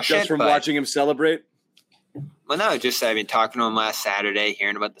they're going to rush it. Just from watching him celebrate? Well, no, talking to him last Saturday,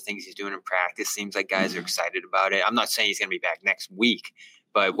 hearing about the things he's doing in practice. Seems like guys are excited about it. I'm not saying he's going to be back next week,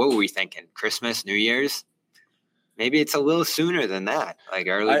 but what were we thinking? Christmas, New Year's? Maybe it's a little sooner than that, like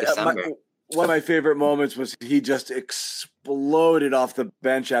early December. One of my favorite moments was he just exploded off the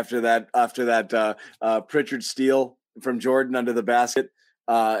bench after that Pritchard steal from Jordan under the basket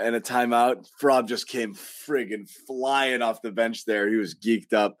and a timeout. Rob just came friggin' flying off the bench there. He was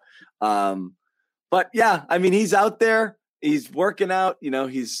geeked up. But yeah, I mean, he's out there. He's working out.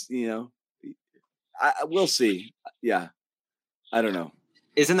 We'll see. Yeah, I don't know.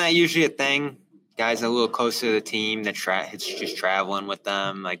 Isn't that usually a thing? Guys a little closer to the team that it's just traveling with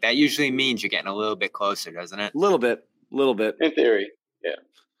them. Like that usually means you're getting a little bit closer, doesn't it? A little bit. In theory, yeah.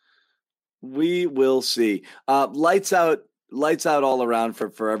 We will see. Lights out all around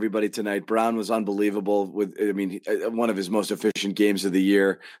for everybody tonight. Brown was unbelievable one of his most efficient games of the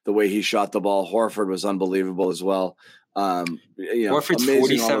year. The way he shot the ball. Horford was unbelievable as well. Horford's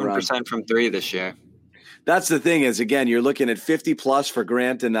 47% from three this year. That's the thing is, again, you're looking at 50 plus for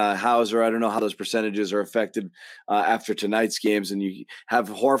Grant and Hauser. I don't know how those percentages are affected after tonight's games. And you have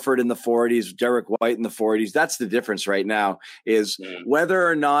Horford in the 40s, Derek White in the 40s. That's the difference right now is whether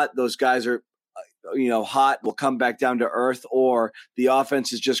or not those guys are, hot, will come back down to earth, or the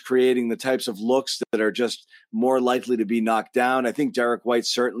offense is just creating the types of looks that are just more likely to be knocked down. I think Derek White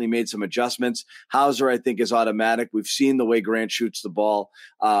certainly made some adjustments. Hauser, I think, is automatic. We've seen the way Grant shoots the ball,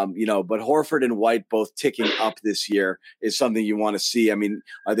 but Horford and White both ticking up this year is something you want to see. I mean,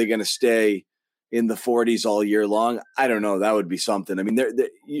 are they going to stay in the 40s all year long? I don't know. That would be something. I mean,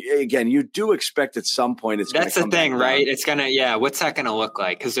 again, you do expect at some point it's going to come. That's the thing, right? It's going to, what's that going to look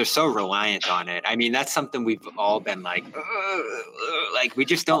like? Because they're so reliant on it. I mean, that's something we've all been like we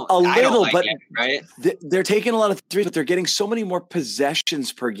just don't. But right? They're taking a lot of threes, but they're getting so many more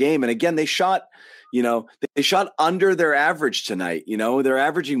possessions per game. And again, they shot under their average tonight. They're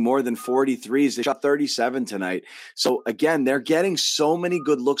averaging more than 43s. They shot 37 tonight. So again, they're getting so many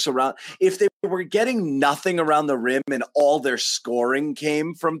good looks around. If they were getting nothing around the rim and all their scoring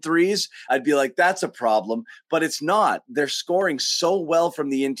came from threes, I'd be like, that's a problem. But it's not. They're scoring so well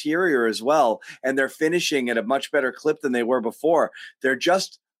from the interior as well. And they're finishing at a much better clip than they were before. They're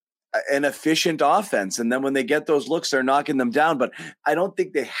just an efficient offense. And then when they get those looks, they're knocking them down. But I don't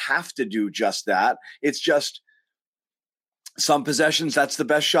think they have to do just that. It's just some possessions, that's the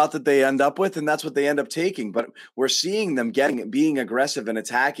best shot that they end up with, and that's what they end up taking. But we're seeing them being aggressive and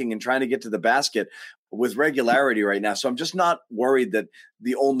attacking and trying to get to the basket with regularity right now. So I'm just not worried that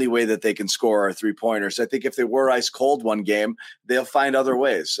the only way that they can score are three-pointers. I think if they were ice cold one game, they'll find other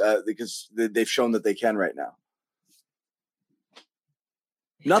ways because they've shown that they can right now.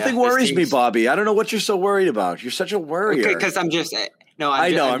 Nothing worries me, Bobby. I don't know what you're so worried about. You're such a worrier. Because I'm just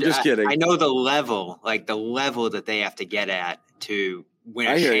I'm just kidding. I know the level that they have to get at to win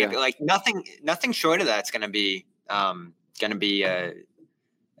a champion. Like nothing short of that's going to be a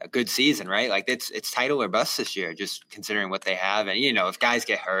good season, right? Like it's title or bust this year, just considering what they have. And if guys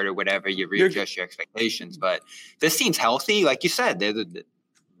get hurt or whatever, you readjust your expectations. But this team's healthy, like you said, they're the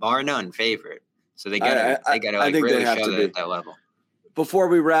bar none favorite. So they got to really show that at that level. Before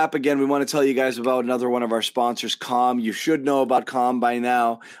we wrap, again, we want to tell you guys about another one of our sponsors, Calm. You should know about Calm by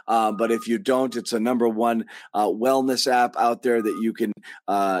now, but if you don't, it's a number one wellness app out there that you can,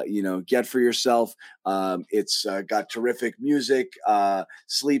 get for yourself. It's got terrific music,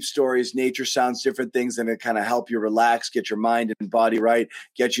 sleep stories, nature sounds, different things, and it kind of help you relax, get your mind and body right,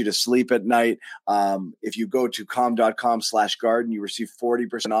 get you to sleep at night. If you go to calm.com/garden, you receive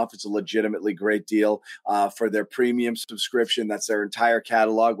 40% off. It's a legitimately great deal for their premium subscription. That's their entire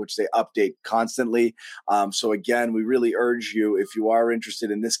catalog, which they update constantly. So again, we really urge you, if you are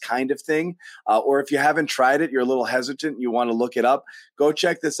interested in this kind of thing, or if you haven't tried it, you're a little hesitant, you want to look it up, go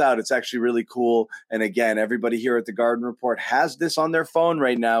check this out. It's actually really cool. And again, everybody here at the Garden Report has this on their phone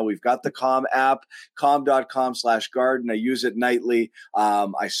right now. We've got the Calm app, calm.com/garden. I use it nightly.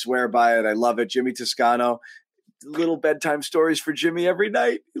 I swear by it. I love it. Jimmy Toscano, little bedtime stories for Jimmy every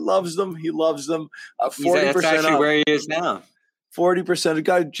night. He loves them. 40% That's actually off. where he is now. 40% of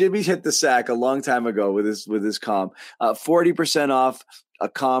guys. Jimmy's hit the sack a long time ago with his Calm. 40% off a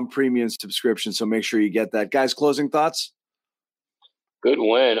Calm premium subscription. So make sure you get that. Guys, closing thoughts? Good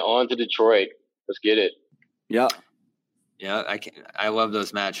win. On to Detroit. Let's get it. Yeah. Yeah, I love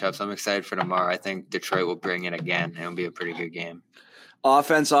those matchups. I'm excited for tomorrow. I think Detroit will bring it again. It'll be a pretty good game.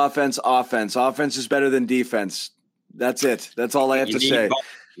 Offense. Offense is better than defense. That's it. That's all I have to say.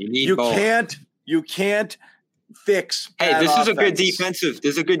 You can't fix. Hey, this offense. Is a good defensive.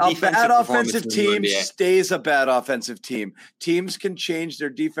 There's a good defensive. A bad offensive team NBA. stays a bad offensive team. Teams can change their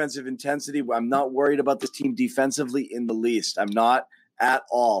defensive intensity. I'm not worried about this team defensively in the least. I'm not at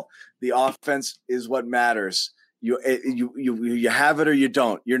all. The offense is what matters. You have it or you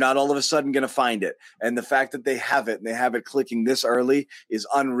don't. You're not all of a sudden going to find it. And the fact that they have it and they have it clicking this early is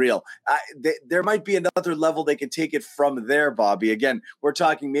unreal. There might be another level they can take it from there, Bobby. Again, we're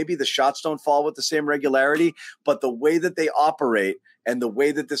talking maybe the shots don't fall with the same regularity, but the way that they operate and the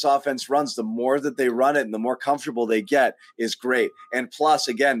way that this offense runs, the more that they run it and the more comfortable they get is great. And plus,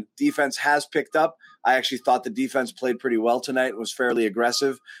 again, defense has picked up. I actually thought the defense played pretty well tonight and was fairly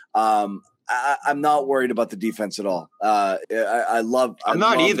aggressive. I'm not worried about the defense at all. I love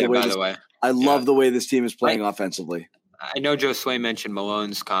the way. I love the way this team is playing offensively. I know Joe Sway mentioned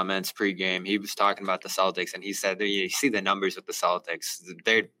Malone's comments pregame. He was talking about the Celtics, and he said, you see the numbers with the Celtics.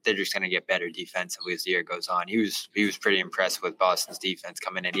 They're just going to get better defensively as the year goes on. He was pretty impressed with Boston's defense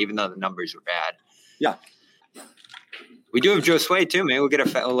coming in, even though the numbers were bad. Yeah. We do have Joe Sway, too, man. We'll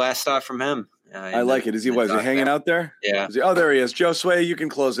get a last thought from him. I like it. Is he hanging out there? Yeah. There he is. Joe Sway, you can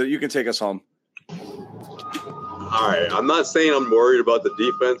close it. You can take us home. All right. I'm not saying I'm worried about the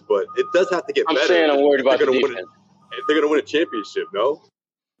defense, but it does have to get better. I'm saying I'm worried about the defense. If they're going to win a championship, no?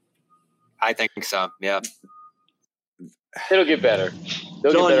 I think so, yeah. It'll get better.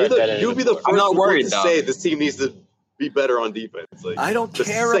 John, you'll be the first I'm not worried, to say this team needs to be better on defense. Like, I don't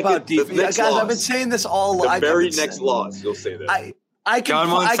care about defense. Guys, I've been saying this all. The very next loss, you'll say that. John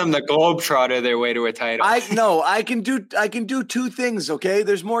wants them to globetrotter their way to a title. I can do two things, okay?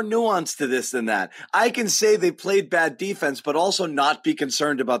 There's more nuance to this than that. I can say they played bad defense, but also not be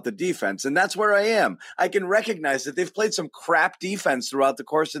concerned about the defense. And that's where I am. I can recognize that they've played some crap defense throughout the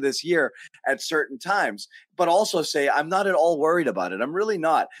course of this year at certain times, but also say I'm not at all worried about it. I'm really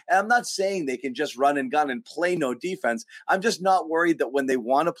not. And I'm not saying they can just run and gun and play no defense. I'm just not worried that when they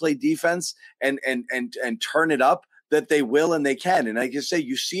want to play defense and turn it up, that they will and they can. And like you say,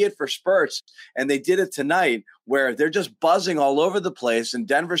 you see it for spurts, and they did it tonight where they're just buzzing all over the place and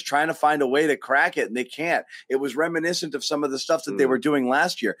Denver's trying to find a way to crack it and they can't. It was reminiscent of some of the stuff that they were doing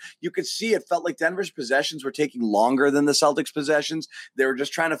last year. You could see it felt like Denver's possessions were taking longer than the Celtics possessions. They were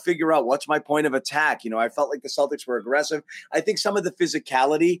just trying to figure out what's my point of attack. I felt like the Celtics were aggressive. I think some of the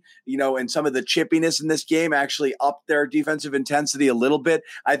physicality, and some of the chippiness in this game actually upped their defensive intensity a little bit.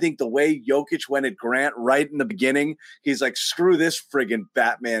 I think the way Jokic went at Grant right in the beginning, he's like, screw this friggin'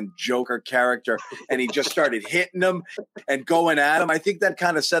 Batman Joker character. And he just started hitting him and going at him. I think that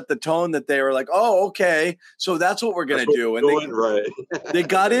kind of set the tone that they were like, oh, okay, so that's what we're going to do. And they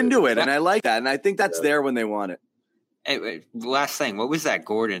got into it, and I like that. And I think that's there when they want it. Hey, last thing, what was that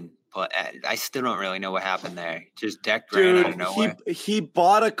Gordon? I still don't really know what happened there. Just decked ran out of nowhere. He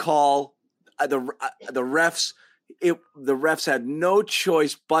bought a call. The refs had no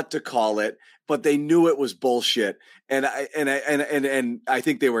choice but to call it, but they knew it was bullshit. And I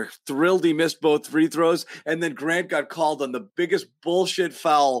think they were thrilled he missed both free throws. And then Grant got called on the biggest bullshit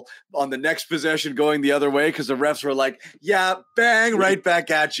foul on the next possession going the other way because the refs were like, yeah, bang, right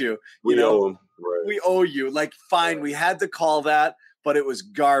back at you. We owe him. Right. We owe you. Like, fine, we had to call that, but it was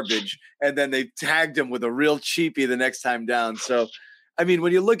garbage. And then they tagged him with a real cheapie the next time down. So, I mean,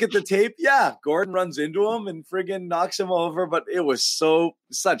 when you look at the tape, yeah, Gordon runs into him and friggin' knocks him over, but it was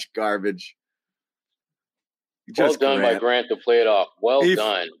such garbage. Well done by Grant to play it off. Well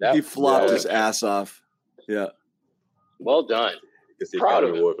done. He flopped his ass off. Yeah. Well done. Proud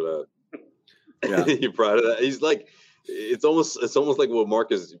of him for that. Yeah. You're proud of that. He's like, it's almost like what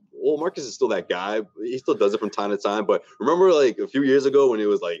Marcus. Well, Marcus is still that guy. He still does it from time to time. But remember, like a few years ago when it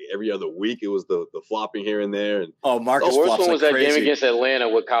was like every other week, it was the flopping here and there. And Marcus. The worst one was like that crazy. game against Atlanta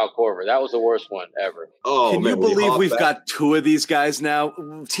with Kyle Korver. That was the worst one ever. Oh, can you believe we've got two of these guys now?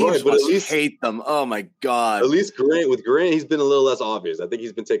 Teams must hate them. Oh my god. At least with Grant, he's been a little less obvious. I think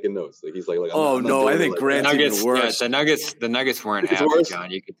he's been taking notes. Like he's like I think Grant's even worse. The Nuggets weren't happy, John.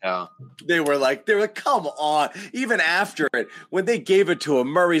 You could tell. They were like, come on. Even after it, when they gave it to him,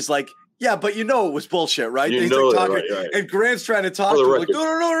 Murray's like, Yeah, but it was bullshit, right? You He's know like that, talking, right. and Grant's trying to talk to him like,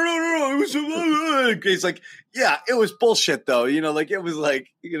 no. It was. He's like, yeah, it was bullshit though. Like it was like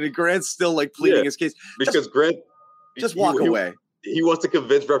Grant's still like pleading his case because Grant just walk away. He wants to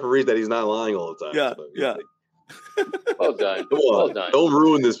convince referees that he's not lying all the time. Yeah, so yeah. Well done. Come on, well done. Don't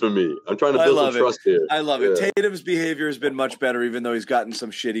ruin this for me. I'm trying to build some trust here. I love it. Tatum's behavior has been much better, even though he's gotten some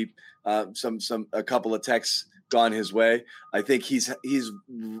shitty, a couple of texts gone his way. I think he's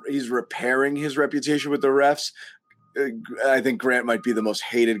repairing his reputation with the refs. I think Grant might be the most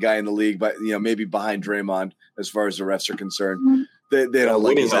hated guy in the league, but maybe behind Draymond as far as the refs are concerned. They don't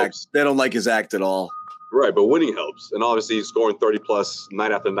like his act. They don't like his act at all. Right, but winning helps, and obviously he's scoring 30+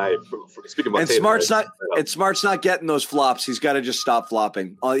 night after night. Speaking about Tatum, Smart's not getting those flops. He's got to just stop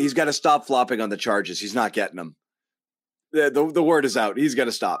flopping. He's got to stop flopping on the charges. He's not getting them. The word is out. He's got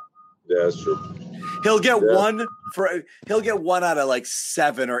to stop. Yeah, that's true. He'll get one out of like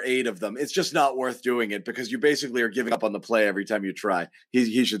 7 or 8 of them. It's just not worth doing it because you basically are giving up on the play every time you try.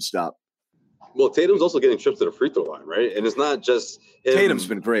 He should stop. Well, Tatum's also getting trips to the free throw line, right? And it's not just him. Tatum's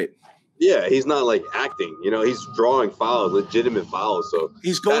been great. Yeah, he's not like acting. He's drawing fouls, legitimate fouls. So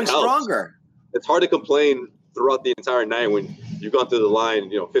he's going stronger. It's hard to complain throughout the entire night when you've gone through the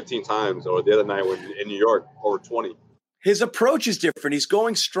line, 15 times, or the other night when in New York over 20. His approach is different. He's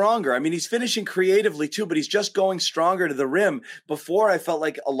going stronger. I mean, he's finishing creatively too, but he's just going stronger to the rim. Before, I felt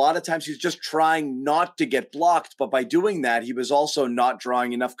like a lot of times he's just trying not to get blocked, but by doing that, he was also not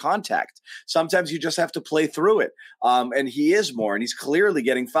drawing enough contact. Sometimes you just have to play through it. And he is more, and he's clearly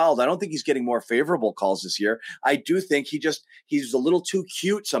getting fouled. I don't think he's getting more favorable calls this year. I do think he's a little too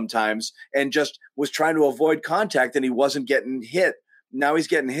cute sometimes and just was trying to avoid contact, and he wasn't getting hit. Now he's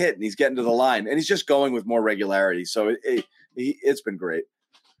getting hit and he's getting to the line and he's just going with more regularity. So it's been great.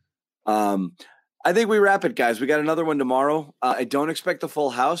 I think we wrap it, guys. We got another one tomorrow. I don't expect a full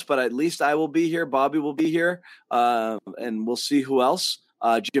house, but at least I will be here. Bobby will be here. And we'll see who else.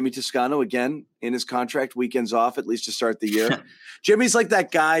 Jimmy Toscano, again, in his contract, weekends off, at least to start the year. Jimmy's like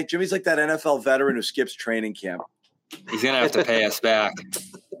that guy. Jimmy's like that NFL veteran who skips training camp. He's going to have to pay us back.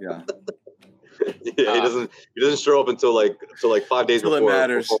 Yeah. Yeah, he doesn't show up until 5 days before. It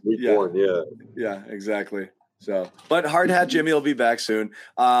matters. Before week 1. Yeah, exactly. So, but Hard Hat Jimmy will be back soon,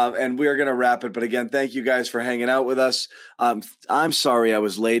 and we are going to wrap it. But again, thank you guys for hanging out with us. I'm sorry I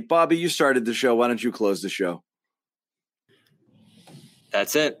was late. Bobby, you started the show. Why don't you close the show?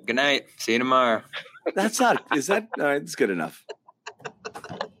 That's it. Good night. See you tomorrow. Is that all right? It's good enough.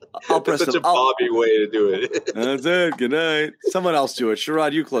 I'll press such a Bobby way to do it. That's it. Good night. Someone else do it.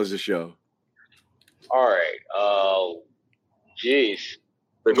 Sherrod, you close the show. All right. Geez.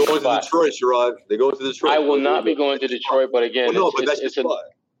 They're going to Detroit, Sherrod. They go to Detroit. I will not be going to Detroit, but again, that's your spot.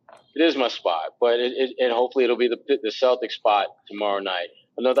 It is my spot, but and hopefully it'll be the Celtics spot tomorrow night.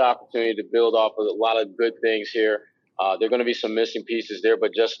 Another opportunity to build off of a lot of good things here. There are going to be some missing pieces there,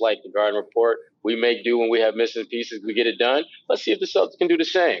 but just like the Garden Report, we make do when we have missing pieces. We get it done. Let's see if the Celtics can do the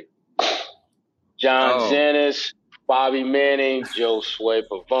same. John Zennis, Bobby Manning, Josue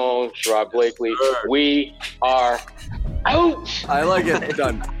Pavone, Sherrod Blakely. We are out. I like it.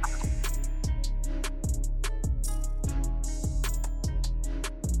 Done.